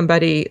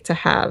somebody to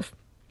have.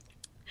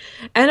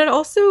 And it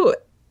also,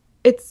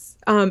 it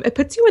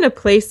puts you in a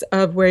place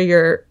of where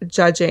you're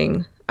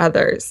judging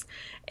others.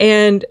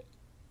 And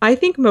I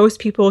think most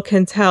people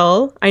can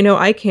tell, I know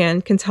I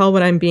can tell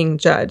when I'm being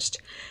judged.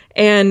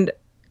 And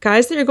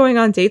guys that you're going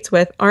on dates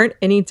with aren't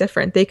any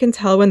different. They can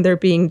tell when they're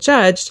being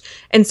judged.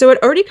 And so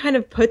it already kind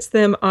of puts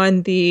them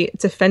on the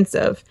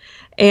defensive.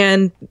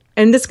 And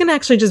this can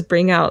actually just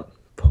bring out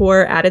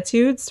poor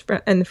attitudes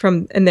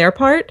from their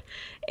part.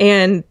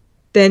 And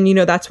then,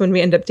 that's when we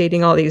end up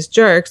dating all these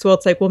jerks. Well,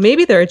 it's like, well,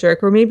 maybe they're a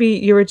jerk, or maybe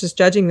you were just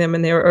judging them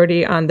and they were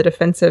already on the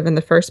defensive in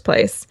the first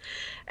place.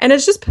 And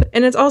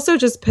it's also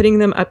just putting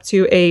them up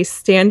to a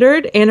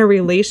standard and a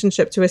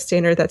relationship to a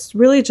standard that's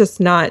really just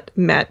not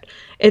met.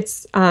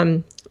 It's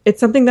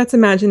something that's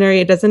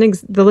imaginary.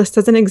 The list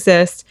doesn't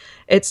exist.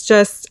 It's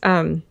just,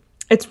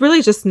 it's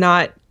really just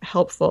not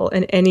helpful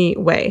in any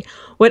way.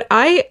 What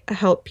I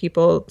help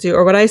people do,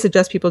 or what I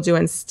suggest people do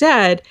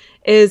instead,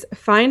 is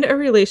find a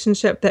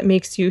relationship that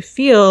makes you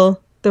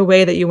feel the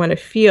way that you want to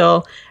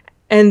feel.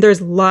 And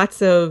there's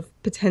lots of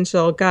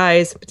potential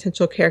guys,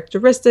 potential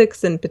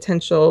characteristics, and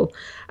potential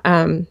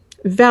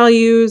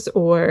values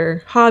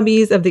or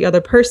hobbies of the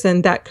other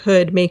person that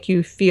could make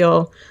you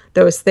feel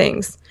those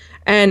things.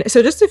 And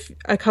so just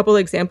a couple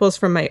examples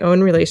from my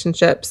own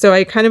relationship. So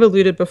I kind of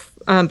alluded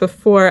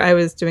before I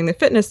was doing the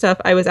fitness stuff,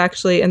 I was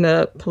actually in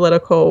the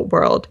political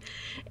world.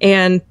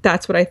 And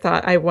that's what I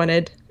thought I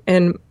wanted.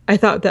 And I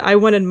thought that I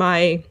wanted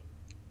my,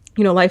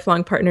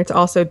 lifelong partner to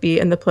also be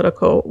in the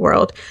political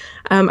world.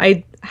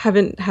 I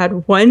haven't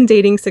had one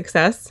dating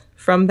success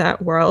from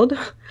that world.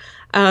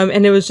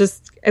 And it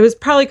was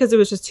probably because it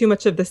was just too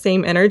much of the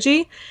same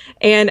energy.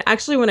 And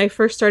actually, when I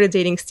first started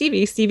dating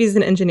Stevie's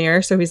an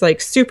engineer. So he's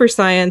like super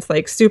science,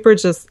 like super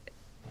just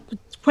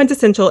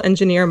quintessential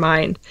engineer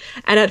mind.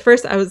 And at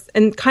first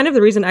and kind of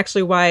the reason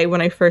actually why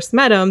when I first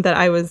met him that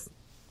I was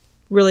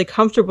really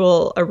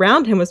comfortable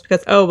around him was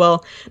because,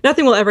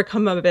 nothing will ever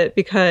come of it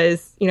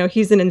because,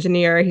 he's an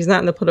engineer, he's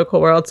not in the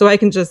political world. So I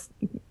can just,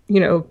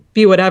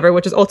 be whatever,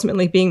 which is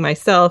ultimately being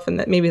myself. And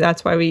that maybe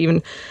that's why we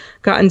even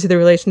got into the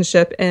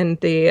relationship in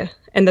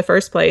the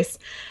first place.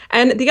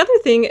 And the other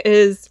thing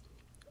is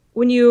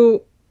when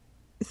you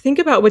think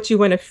about what you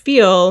want to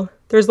feel,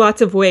 there's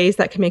lots of ways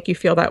that can make you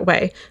feel that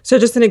way. So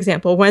just an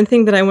example, one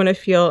thing that I want to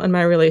feel in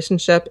my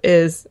relationship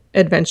is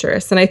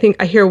adventurous. And I think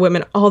I hear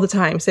women all the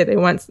time say they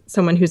want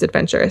someone who's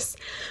adventurous.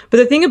 But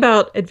the thing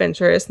about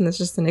adventurous, and this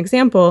is just an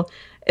example,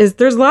 is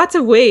there's lots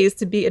of ways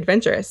to be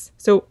adventurous.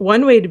 So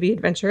one way to be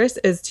adventurous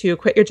is to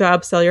quit your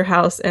job, sell your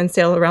house, and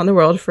sail around the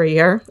world for a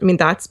year. I mean,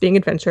 that's being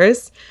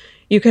adventurous.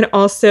 You can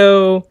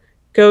also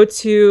go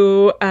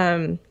to,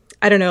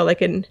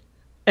 like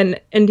an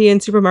Indian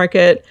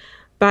supermarket,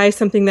 buy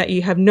something that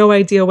you have no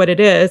idea what it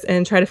is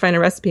and try to find a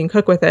recipe and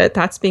cook with it.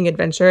 That's being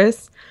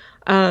adventurous.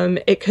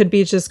 It could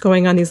be just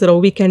going on these little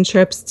weekend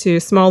trips to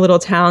small little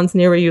towns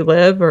near where you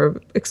live or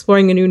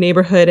exploring a new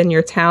neighborhood in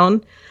your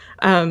town.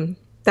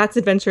 That's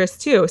adventurous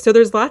too. So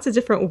there's lots of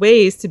different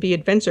ways to be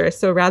adventurous.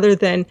 So rather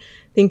than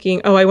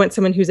thinking, I want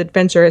someone who's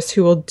adventurous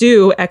who will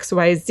do X,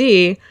 Y,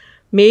 Z,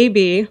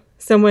 maybe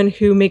someone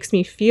who makes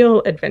me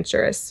feel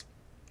adventurous.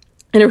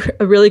 And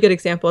a really good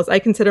example is I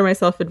consider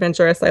myself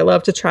adventurous. I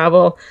love to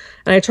travel,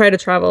 and I try to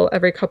travel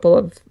every couple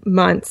of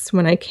months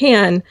when I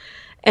can.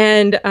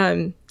 And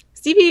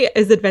Stevie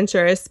is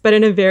adventurous, but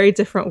in a very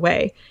different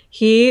way.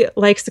 He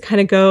likes to kind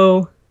of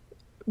go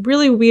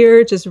really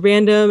weird, just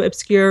random,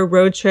 obscure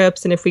road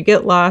trips. And if we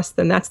get lost,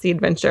 then that's the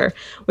adventure.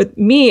 With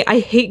me, I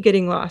hate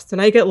getting lost. When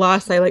I get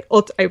lost, I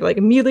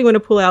immediately want to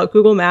pull out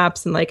Google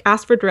Maps and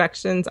ask for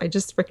directions. I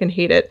just freaking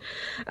hate it.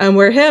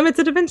 Where him, it's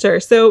an adventure.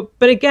 So,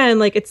 but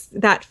again, it's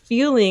that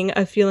feeling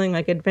of feeling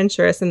like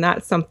adventurous. And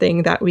that's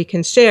something that we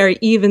can share,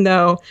 even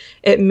though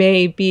it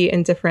may be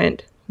in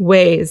different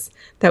ways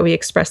that we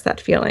express that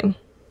feeling.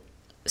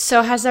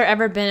 So has there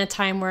ever been a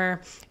time where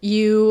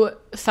you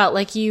felt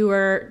like you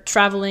were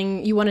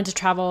traveling, you wanted to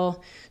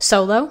travel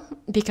solo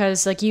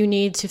because you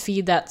need to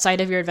feed that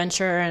side of your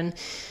adventure and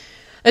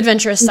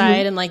adventurous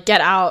side and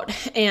get out,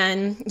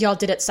 and y'all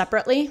did it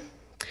separately?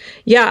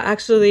 Yeah,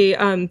 actually,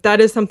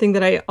 that is something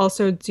that I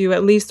also do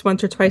at least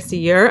once or twice a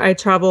year. I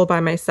travel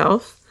by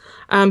myself.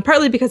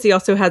 Partly because he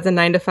also has a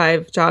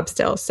 9-to-5 job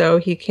still, so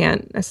he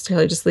can't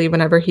necessarily just leave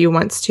whenever he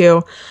wants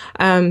to.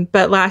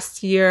 But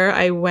last year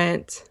I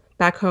went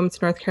back home to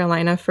North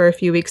Carolina for a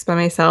few weeks by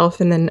myself.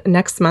 And then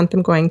next month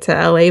I'm going to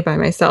LA by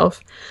myself,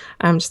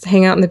 just to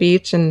hang out on the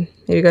beach and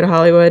maybe go to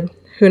Hollywood.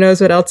 Who knows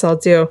what else I'll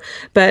do.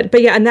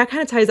 But yeah, and that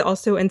kind of ties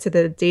also into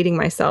the dating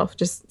myself,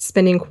 just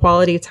spending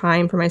quality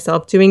time for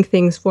myself, doing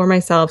things for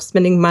myself,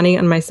 spending money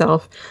on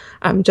myself,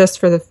 just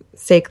for the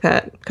sake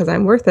that, because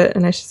I'm worth it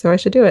and so I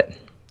should do it.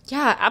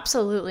 Yeah,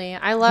 absolutely.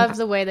 I love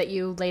the way that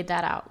you laid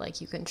that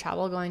out. You can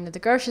travel going to the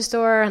grocery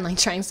store and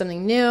trying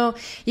something new.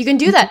 You can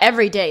do that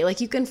every day.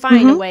 You can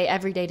find a way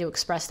every day to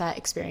express that,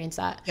 experience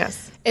that.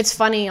 Yes. It's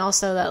funny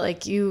also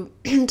that you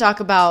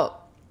talk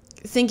about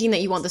thinking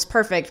that you want this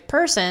perfect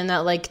person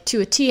that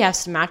to a T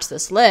has to match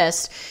this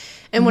list.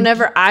 And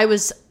whenever I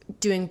was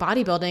doing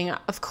bodybuilding,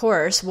 of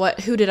course,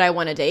 who did I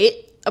want to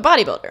date? A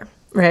bodybuilder.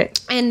 Right.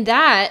 And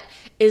that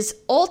is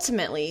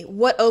ultimately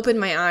what opened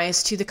my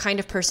eyes to the kind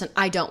of person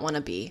I don't want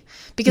to be,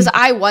 because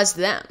I was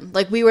them.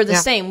 We were the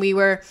same. We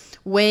were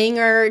weighing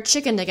our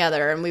chicken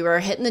together, and we were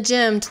hitting the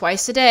gym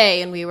twice a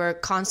day, and we were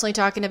constantly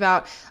talking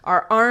about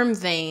our arm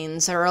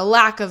veins or a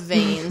lack of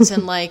veins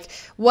and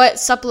what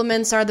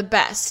supplements are the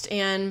best.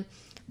 And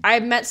I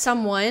met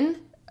someone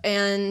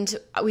and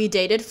we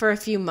dated for a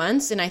few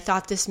months, and I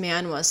thought this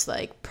man was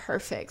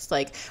perfect.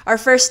 Our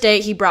first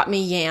date, he brought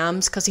me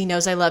yams because he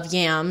knows I love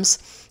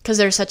yams, because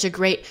they're such a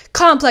great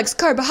complex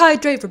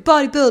carbohydrate for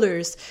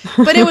bodybuilders.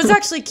 But it was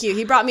actually cute.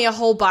 He brought me a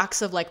whole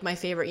box of my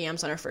favorite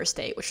yams on our first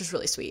date, which was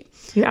really sweet.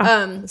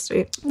 Yeah,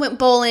 sweet. Went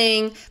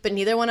bowling, but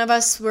neither one of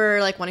us were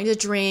wanting to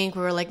drink.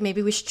 We were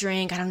maybe we should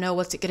drink. I don't know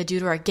what's it gonna do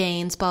to our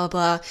gains, blah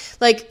blah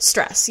blah.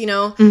 Stress,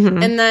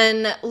 And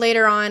then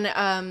later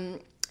on,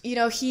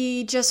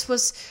 he just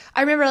was,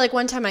 I remember like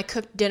one time I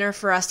cooked dinner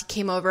for us, he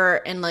came over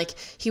and like,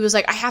 he was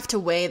like, I have to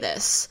weigh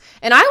this.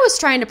 And I was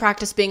trying to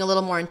practice being a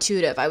little more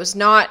intuitive. I was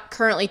not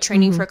currently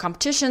training for a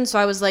competition. So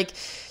I was like,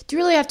 do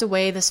you really have to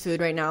weigh this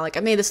food right now? Like, I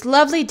made this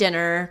lovely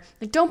dinner.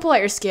 Like, don't pull out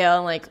your scale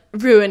and like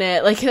ruin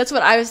it. Like, that's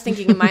what I was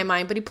thinking in my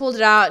mind. But he pulled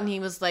it out and he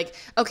was like,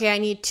 okay, I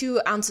need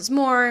 2 ounces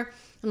more,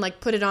 and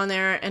like put it on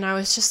there. And I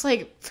was just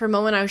like, for a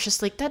moment, I was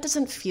just like, that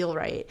doesn't feel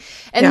right.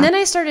 And then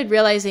I started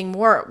realizing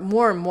more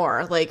and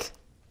more, like,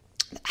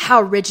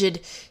 how rigid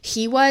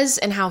he was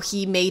and how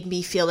he made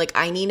me feel like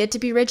I needed to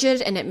be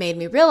rigid. And it made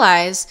me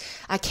realize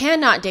I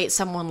cannot date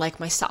someone like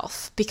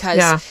myself,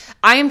 because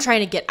I am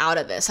trying to get out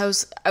of this. I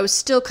was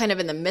still kind of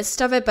in the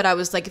midst of it, but I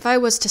was like, if I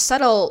was to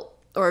settle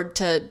or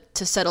to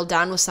settle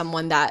down with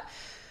someone that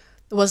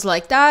was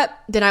like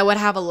that, then I would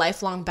have a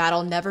lifelong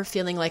battle, never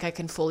feeling like I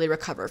can fully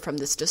recover from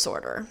this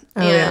disorder.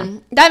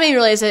 And that made me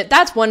realize that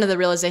that's one of the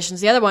realizations.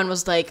 The other one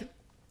was like,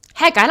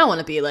 heck, I don't want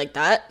to be like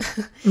that.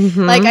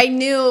 Like, I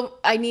knew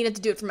I needed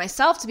to do it for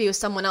myself, to be with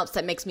someone else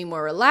that makes me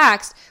more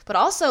relaxed. But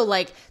also,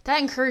 like,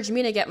 that encouraged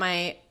me to get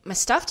my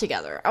stuff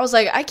together. I was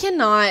like, I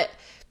cannot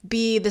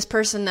be this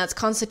person that's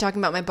constantly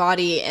talking about my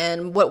body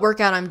and what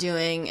workout I'm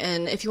doing,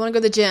 and if you want to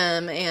go to the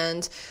gym,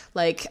 and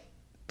like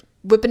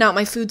whipping out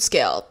my food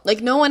scale.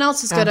 Like, no one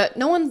else is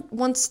no one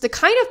wants, the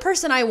kind of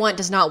person I want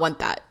does not want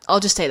that.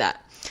 I'll just say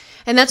that.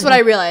 And that's what I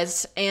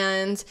realized.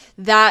 And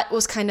that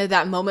was kind of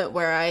that moment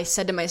where I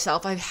said to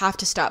myself, I have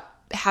to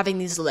stop having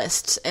these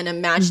lists and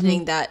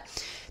imagining that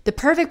the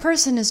perfect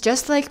person is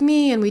just like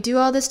me and we do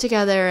all this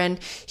together. And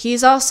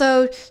he's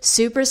also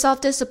super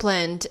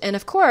self-disciplined. And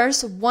of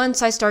course,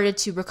 once I started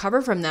to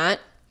recover from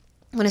that,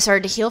 when I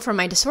started to heal from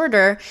my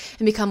disorder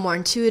and become more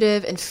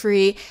intuitive and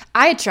free,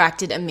 I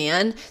attracted a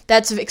man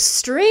that's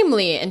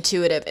extremely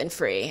intuitive and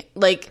free.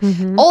 Like,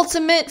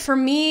 ultimate for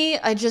me.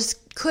 I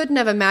just couldn't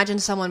have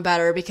imagined someone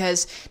better,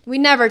 because we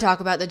never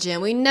talk about the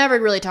gym. We never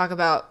really talk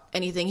about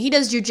anything. He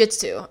does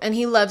jujitsu and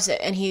he loves it,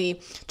 and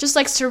he just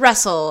likes to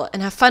wrestle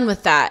and have fun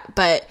with that.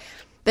 But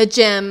the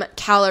gym,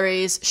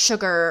 calories,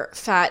 sugar,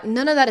 fat,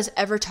 none of that is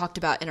ever talked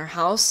about in our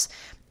house.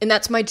 And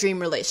that's my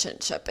dream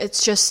relationship.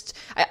 It's just,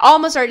 I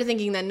almost started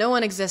thinking that no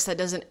one exists that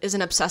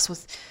isn't obsessed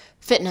with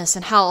fitness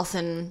and health,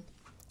 and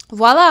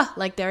voila,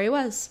 like there he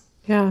was.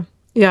 Yeah.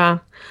 Yeah.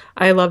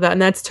 I love that.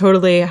 And that's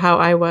totally how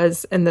I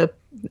was in the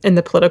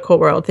political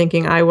world,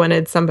 thinking I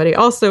wanted somebody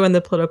also in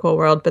the political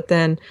world. But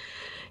then,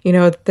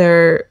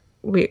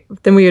 we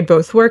would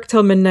both work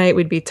till midnight.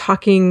 We'd be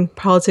talking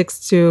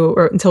politics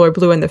until we're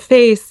blue in the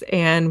face.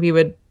 And we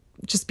would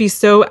just be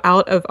so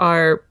out of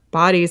our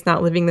bodies,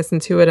 not living this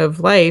intuitive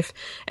life,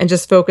 and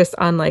just focused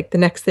on like the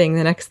next thing.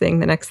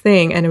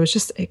 And it was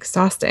just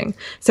exhausting.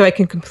 So I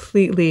can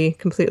completely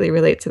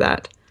relate to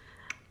that.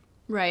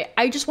 Right.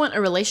 I just want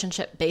a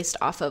relationship based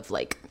off of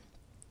like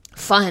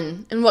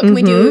fun and what can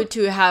we do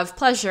to have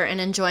pleasure and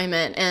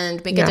enjoyment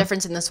and make a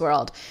difference in this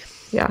world.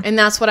 Yeah. And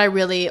that's what I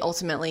really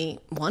ultimately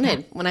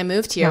wanted when I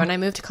moved here. When I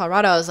moved to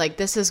Colorado, I was like,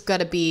 this is got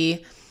to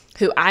be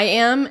who I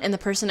am, and the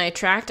person I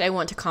attract, I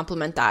want to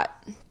complement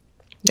that.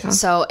 Yeah.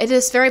 So it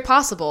is very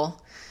possible.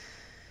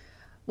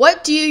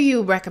 What do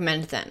you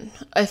recommend then?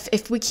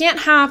 If we can't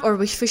have,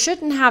 or if we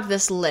shouldn't have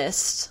this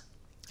list,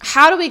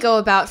 how do we go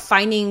about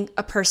finding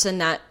a person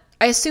that,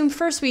 I assume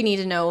first we need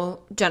to know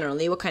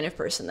generally what kind of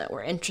person that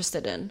we're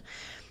interested in.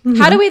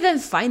 How do we then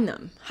find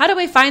them? How do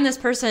we find this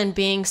person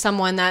being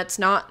someone that's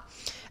not,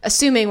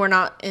 assuming we're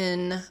not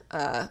in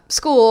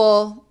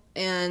school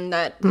and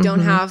that we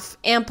don't have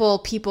ample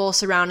people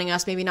surrounding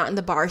us, maybe not in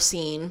the bar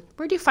scene?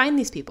 Where do you find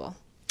these people?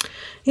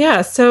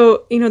 Yeah.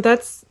 So,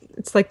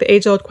 it's like the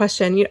age-old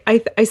question.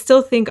 I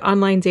still think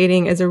online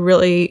dating is a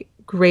really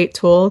great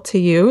tool to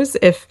use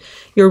if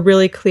you're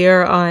really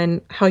clear on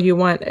how you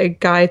want a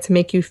guy to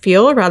make you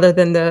feel rather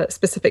than the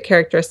specific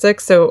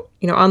characteristics. So,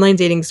 online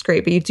dating is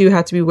great, but you do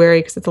have to be wary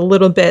because it's a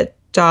little bit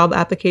job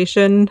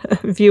application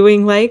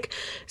viewing like.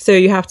 So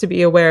you have to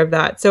be aware of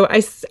that. So I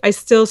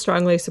still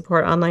strongly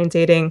support online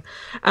dating.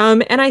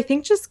 And I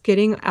think just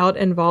getting out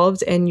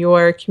involved in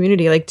your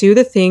community, like do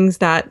the things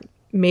that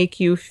make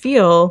you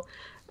feel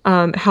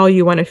how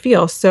you want to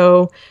feel.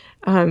 So,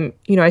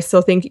 I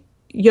still think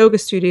yoga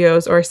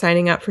studios or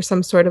signing up for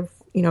some sort of,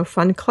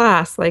 fun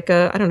class, like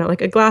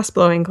a glass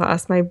blowing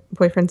class. My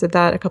boyfriend did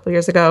that a couple of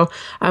years ago,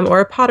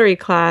 or a pottery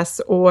class,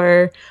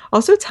 or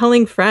also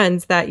telling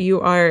friends that you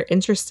are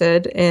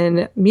interested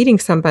in meeting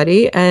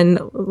somebody and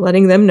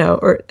letting them know,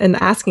 and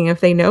asking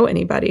if they know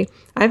anybody.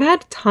 I've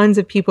had tons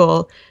of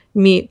people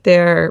meet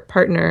their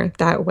partner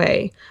that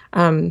way.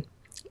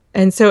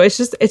 And so it's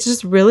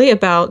just really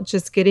about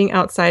just getting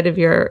outside of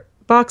your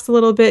box a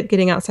little bit,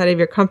 getting outside of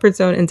your comfort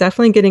zone, and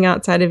definitely getting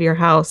outside of your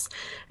house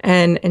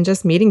and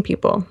just meeting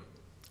people.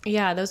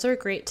 Yeah, those are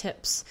great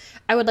tips.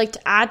 I would like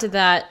to add to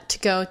that to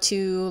go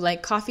to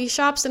like coffee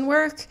shops and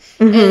work,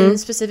 and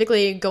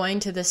specifically going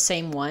to the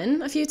same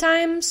one a few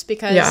times,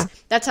 because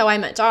that's how I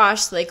met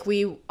Josh. Like,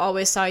 we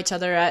always saw each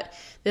other at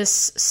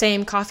this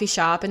same coffee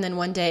shop, and then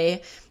one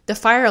day the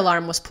fire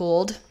alarm was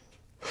pulled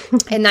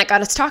and that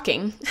got us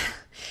talking.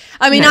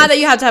 I mean, not that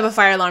you have to have a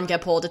fire alarm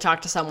get pulled to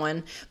talk to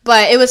someone,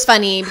 but it was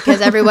funny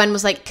because everyone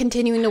was like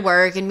continuing to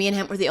work and me and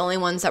him were the only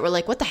ones that were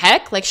like, what the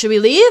heck? Like, should we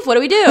leave? What do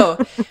we do?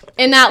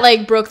 And that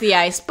like broke the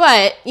ice.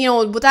 But, you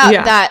know, without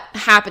that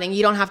happening,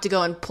 you don't have to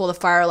go and pull the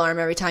fire alarm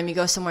every time you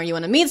go somewhere you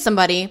want to meet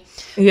somebody.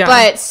 Yeah.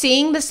 But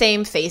seeing the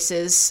same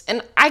faces,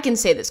 and I can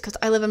say this because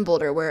I live in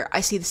Boulder where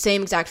I see the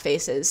same exact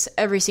faces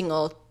every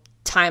single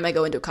time I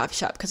go into a coffee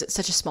shop because it's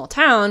such a small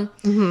town,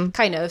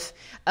 kind of.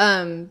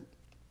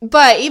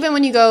 But even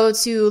when you go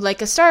to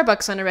like a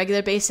Starbucks on a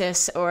regular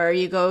basis, or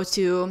you go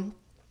to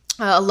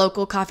a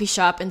local coffee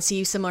shop and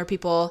see similar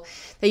people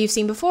that you've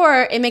seen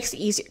before, it makes it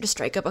easier to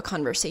strike up a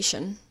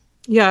conversation.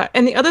 Yeah.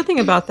 And the other thing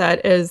about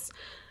that is,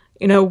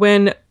 you know,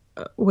 when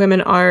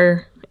women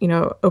are, you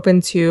know,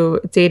 open to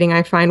dating,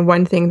 I find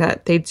one thing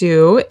that they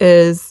do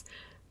is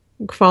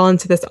fall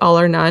into this all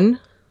or none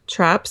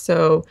trap.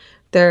 So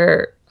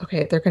they're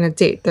going to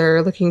date.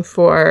 They're looking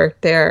for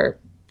their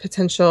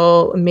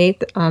potential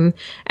mate. And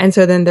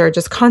so then they're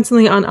just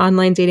constantly on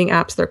online dating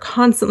apps. They're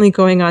constantly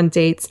going on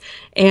dates,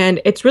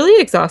 and it's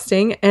really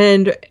exhausting.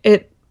 And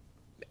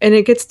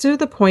it gets to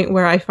the point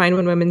where I find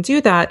when women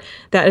do that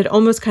it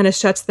almost kind of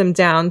shuts them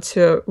down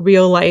to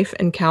real life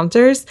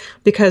encounters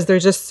because they're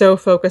just so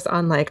focused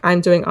on like,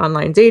 I'm doing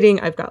online dating.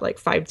 I've got like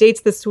 5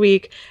 dates this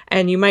week.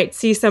 And you might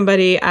see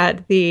somebody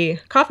at the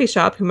coffee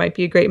shop who might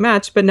be a great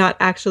match, but not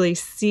actually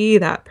see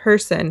that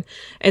person.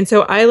 And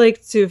so I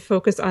like to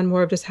focus on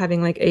more of just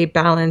having like a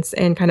balance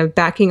and kind of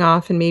backing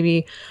off and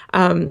maybe,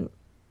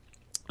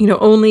 you know,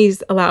 only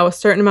allow a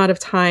certain amount of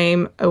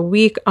time a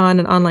week on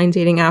an online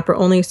dating app, or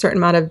only a certain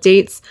amount of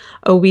dates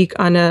a week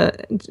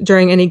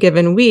during any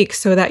given week,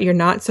 so that you're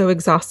not so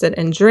exhausted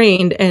and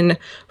drained and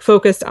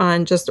focused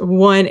on just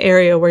one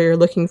area where you're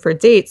looking for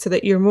dates, so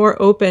that you're more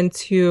open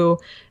to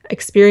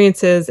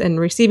experiences and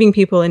receiving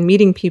people and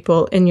meeting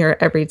people in your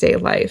everyday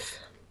life.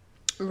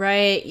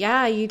 Right.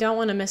 Yeah. You don't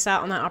want to miss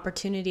out on that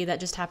opportunity that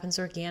just happens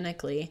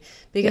organically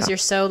because you're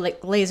so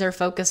like laser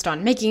focused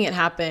on making it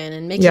happen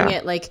and making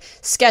it like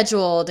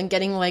scheduled and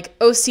getting like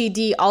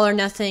OCD all or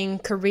nothing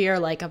career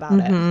like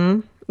about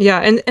it. Yeah.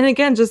 And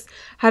again, just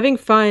having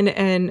fun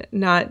and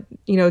not,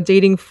 you know,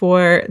 dating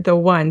for the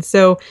one.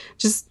 So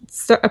just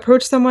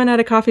approach someone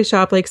at a coffee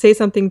shop, like say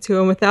something to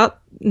them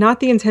without not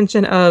the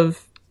intention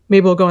of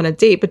maybe we'll go on a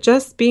date, but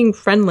just being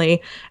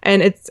friendly.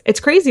 And it's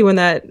crazy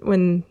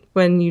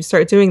when you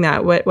start doing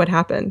that, what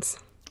happens?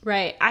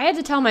 Right. I had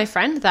to tell my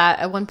friend that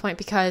at one point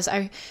because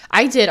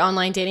I did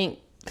online dating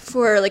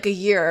for like a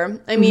year.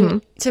 I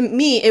mean, to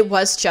me, it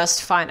was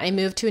just fun. I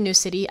moved to a new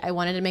city. I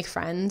wanted to make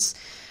friends.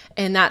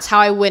 And that's how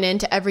I went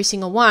into every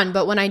single one.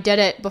 But when I did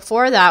it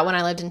before that, when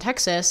I lived in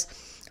Texas,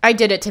 I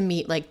did it to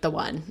meet like the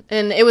one.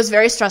 And it was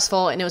very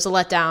stressful and it was a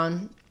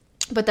letdown.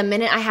 But the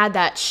minute I had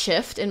that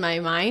shift in my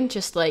mind,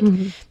 just like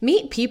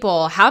meet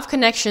people, have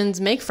connections,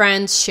 make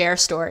friends, share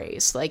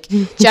stories, like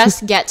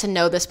just get to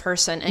know this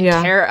person and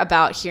care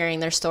about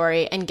hearing their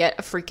story and get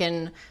a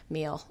freaking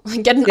meal,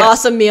 get an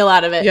awesome meal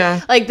out of it.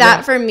 Yeah. Like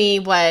that for me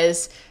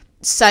was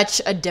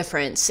such a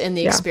difference in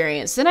the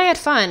experience. Then I had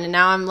fun and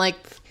now I'm like,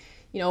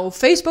 you know,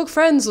 Facebook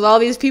friends with all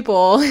these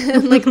people.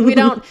 And like we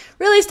don't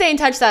really stay in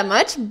touch that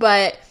much,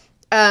 but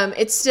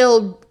it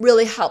still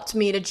really helped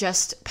me to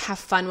just have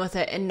fun with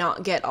it and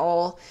not get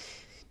all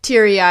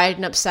teary-eyed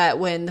and upset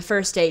when the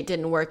first date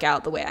didn't work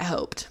out the way I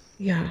hoped.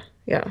 Yeah,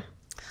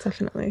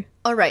 definitely.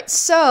 All right,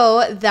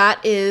 so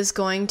that is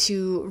going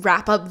to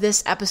wrap up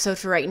this episode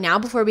for right now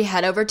before we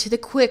head over to the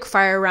quick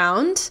fire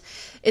round.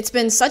 It's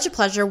been such a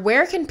pleasure.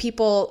 Where can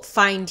people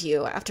find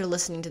you after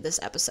listening to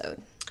this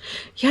episode?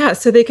 Yeah,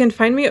 so they can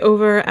find me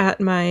over at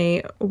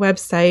my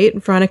website,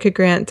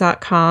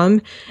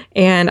 veronicagrant.com,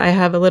 and I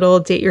have a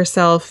little date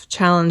yourself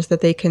challenge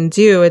that they can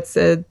do. It's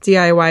a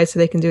DIY, so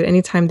they can do it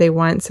anytime they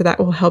want. So that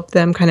will help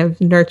them kind of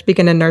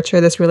begin to nurture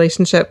this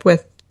relationship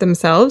with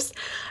themselves.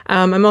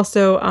 I'm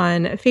also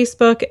on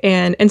Facebook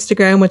and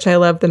Instagram, which I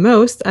love the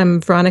most. I'm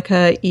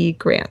Veronica E.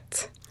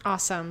 Grant.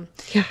 Awesome.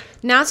 Yeah.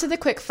 Now to the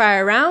quick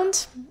fire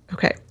round.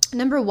 Okay.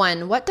 Number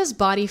 1, what does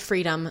body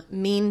freedom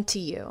mean to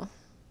you?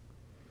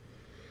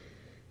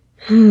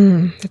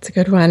 That's a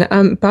good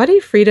one. Body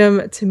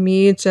freedom to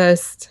me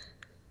just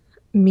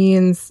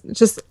means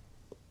just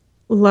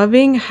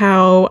loving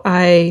how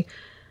I,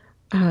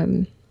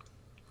 oh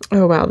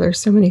wow, there's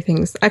so many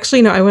things.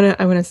 Actually, no, I want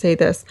to say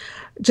this.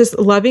 Just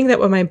loving that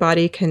what my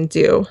body can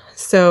do.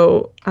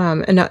 So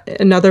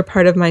another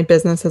part of my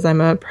business is I'm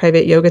a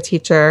private yoga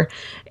teacher,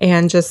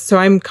 and just so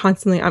I'm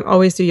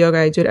always do yoga.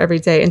 I do it every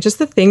day, and just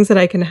the things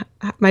that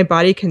my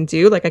body can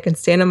do. Like I can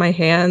stand on my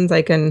hands,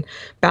 I can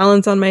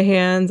balance on my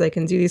hands, I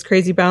can do these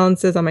crazy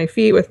balances on my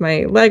feet with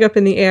my leg up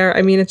in the air.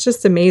 I mean, it's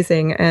just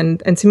amazing,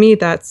 and to me,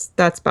 that's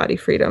body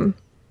freedom.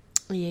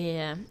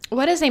 Yeah.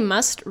 What is a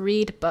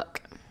must-read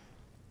book?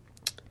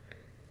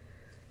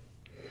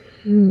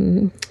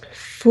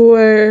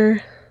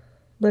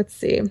 Let's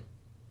see.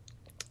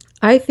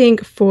 I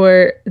think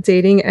for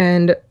dating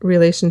and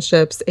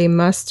relationships, a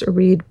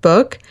must-read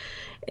book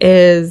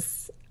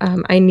is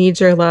I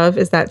Need Your Love,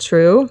 Is That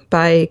True?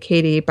 By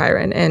Katie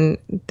Byron. And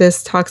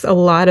this talks a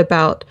lot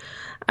about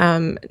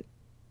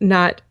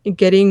not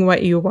getting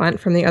what you want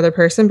from the other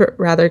person, but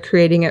rather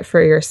creating it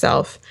for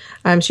yourself.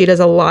 She does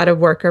a lot of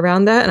work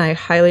around that, and I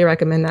highly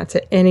recommend that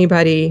to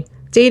anybody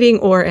dating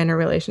or in a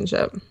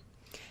relationship.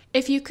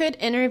 If you could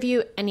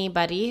interview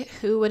anybody,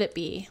 who would it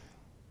be?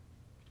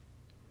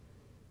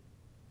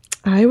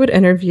 I would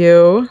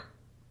interview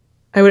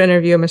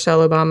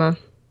Michelle Obama.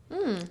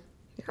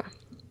 Yeah.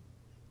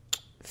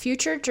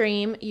 Future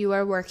dream you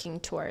are working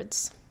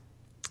towards?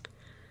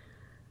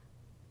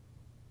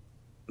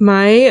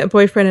 My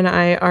boyfriend and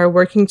I are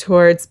working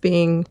towards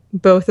being,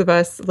 both of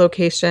us,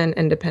 location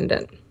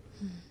independent.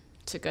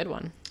 It's a good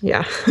one.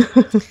 Yeah.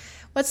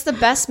 What's the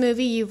best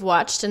movie you've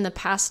watched in the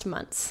past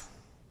months?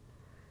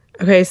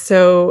 Okay,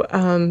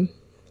 so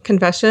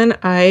confession,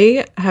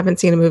 I haven't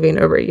seen a movie in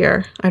over a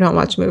year. I don't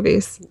watch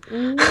movies.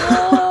 What?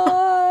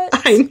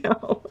 I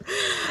know.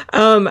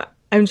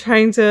 I'm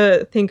trying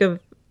to think of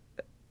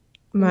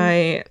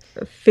my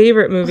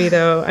favorite movie,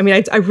 though. I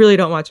mean, I really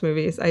don't watch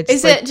movies.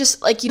 Is it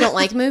just like you don't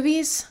like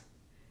movies?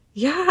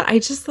 Yeah, I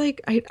just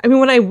like, I mean,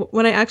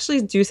 when I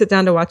actually do sit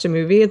down to watch a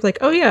movie, it's like,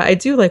 oh yeah, I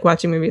do like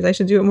watching movies. I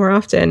should do it more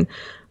often.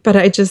 But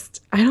I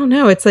don't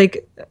know. It's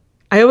like,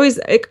 I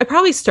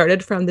probably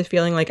started from the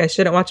feeling like I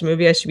shouldn't watch a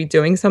movie. I should be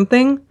doing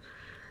something,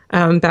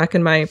 back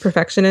in my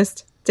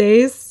perfectionist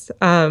days.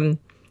 So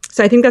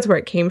I think that's where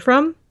it came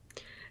from.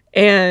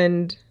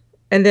 And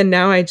then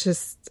now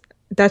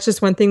that's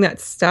just one thing that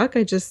stuck.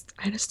 I just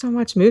don't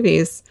watch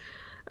movies.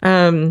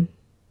 Do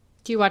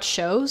you watch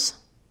shows?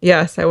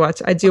 Yes,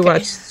 I do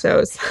watch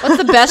shows. What's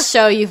the best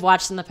show you've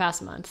watched in the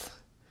past month?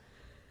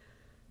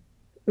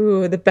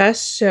 Ooh, the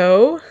best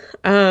show.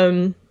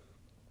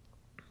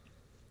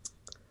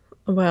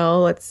 Well,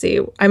 let's see.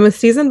 I'm a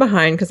season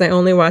behind because I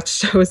only watch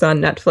shows on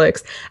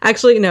Netflix.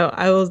 Actually, no,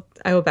 I will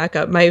back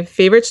up. My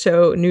favorite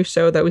new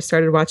show that we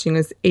started watching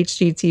is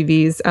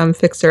HGTV's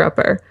Fixer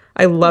Upper.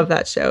 I love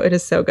that show. It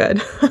is so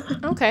good.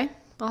 Okay,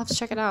 I'll have to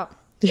check it out.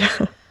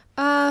 Yeah.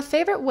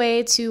 Favorite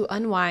way to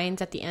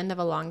unwind at the end of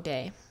a long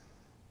day?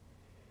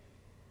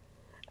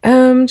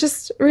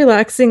 Just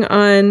relaxing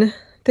on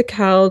the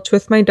couch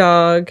with my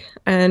dog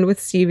and with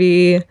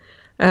Stevie.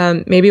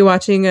 Maybe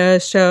watching a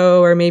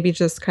show, or maybe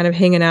just kind of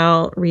hanging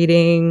out,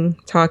 reading,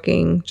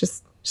 talking,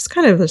 just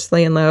kind of just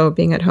laying low.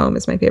 Being at home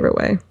is my favorite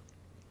way.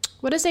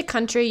 What is a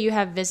country you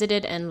have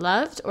visited and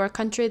loved, or a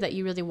country that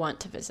you really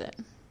want to visit?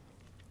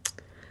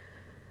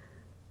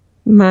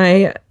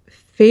 My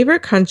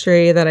favorite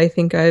country that I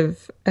think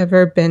I've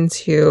ever been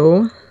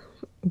to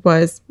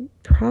was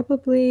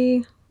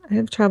probably, I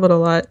have traveled a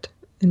lot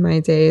in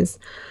my days.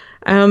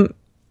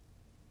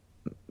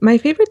 My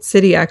favorite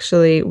city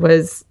actually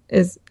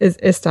is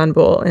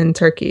Istanbul in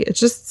Turkey. It's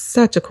just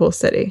such a cool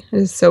city. It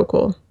is so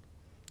cool.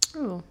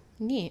 Oh,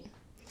 neat.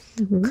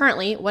 Mm-hmm.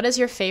 Currently, what is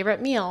your favorite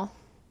meal?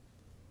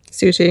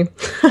 Sushi.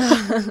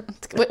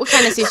 What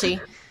kind of sushi?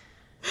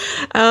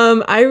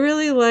 I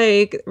really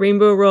like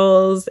rainbow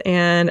rolls,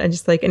 and I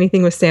just like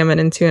anything with salmon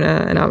and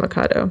tuna and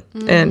avocado,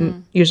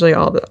 and usually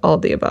all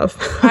the above.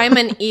 I'm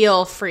an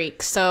eel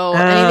freak, so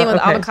anything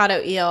with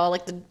avocado, eel,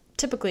 like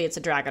typically it's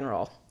a dragon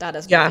roll. That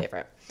is my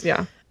favorite.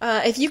 Yeah.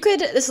 If you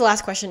could, this is the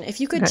last question. If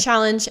you could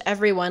challenge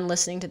everyone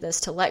listening to this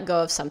to let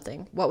go of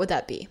something, what would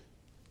that be?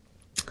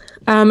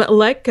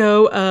 Let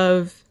go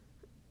of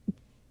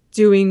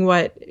doing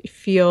what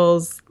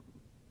feels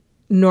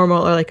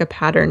normal or like a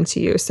pattern to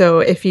you. So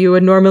if you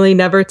would normally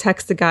never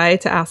text a guy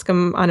to ask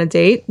him on a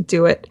date,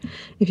 do it.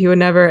 If you would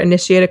never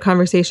initiate a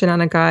conversation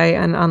on a guy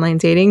on online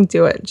dating,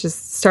 do it.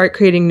 Just start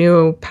creating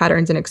new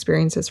patterns and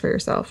experiences for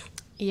yourself.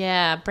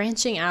 Yeah,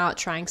 branching out,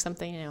 trying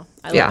something new.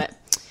 I love it.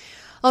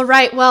 All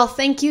right. Well,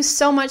 thank you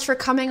so much for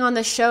coming on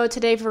the show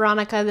today,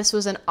 Veronica. This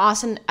was an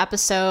awesome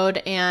episode,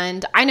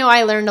 and I know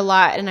I learned a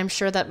lot, and I'm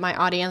sure that my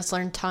audience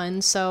learned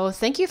tons. So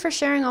thank you for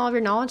sharing all of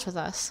your knowledge with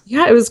us.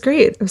 Yeah, it was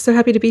great. I'm so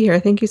happy to be here.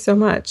 Thank you so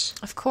much.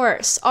 Of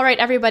course. All right,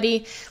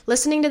 everybody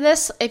listening to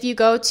this, if you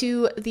go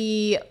to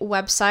the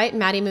website,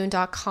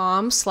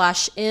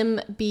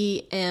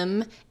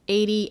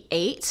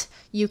 maddiemoon.com/mbm88,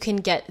 you can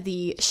get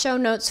the show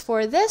notes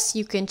for this.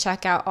 You can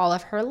check out all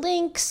of her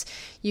links.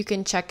 You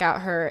can check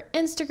out her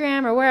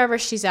Instagram or wherever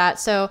she's at.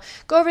 So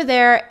go over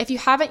there. If you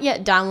haven't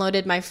yet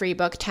downloaded my free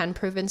book, 10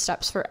 Proven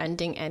Steps for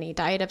Ending Any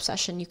Diet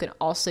Obsession, you can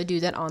also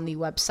do that on the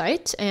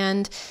website.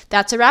 And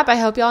that's a wrap. I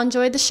hope y'all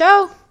enjoyed the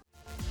show.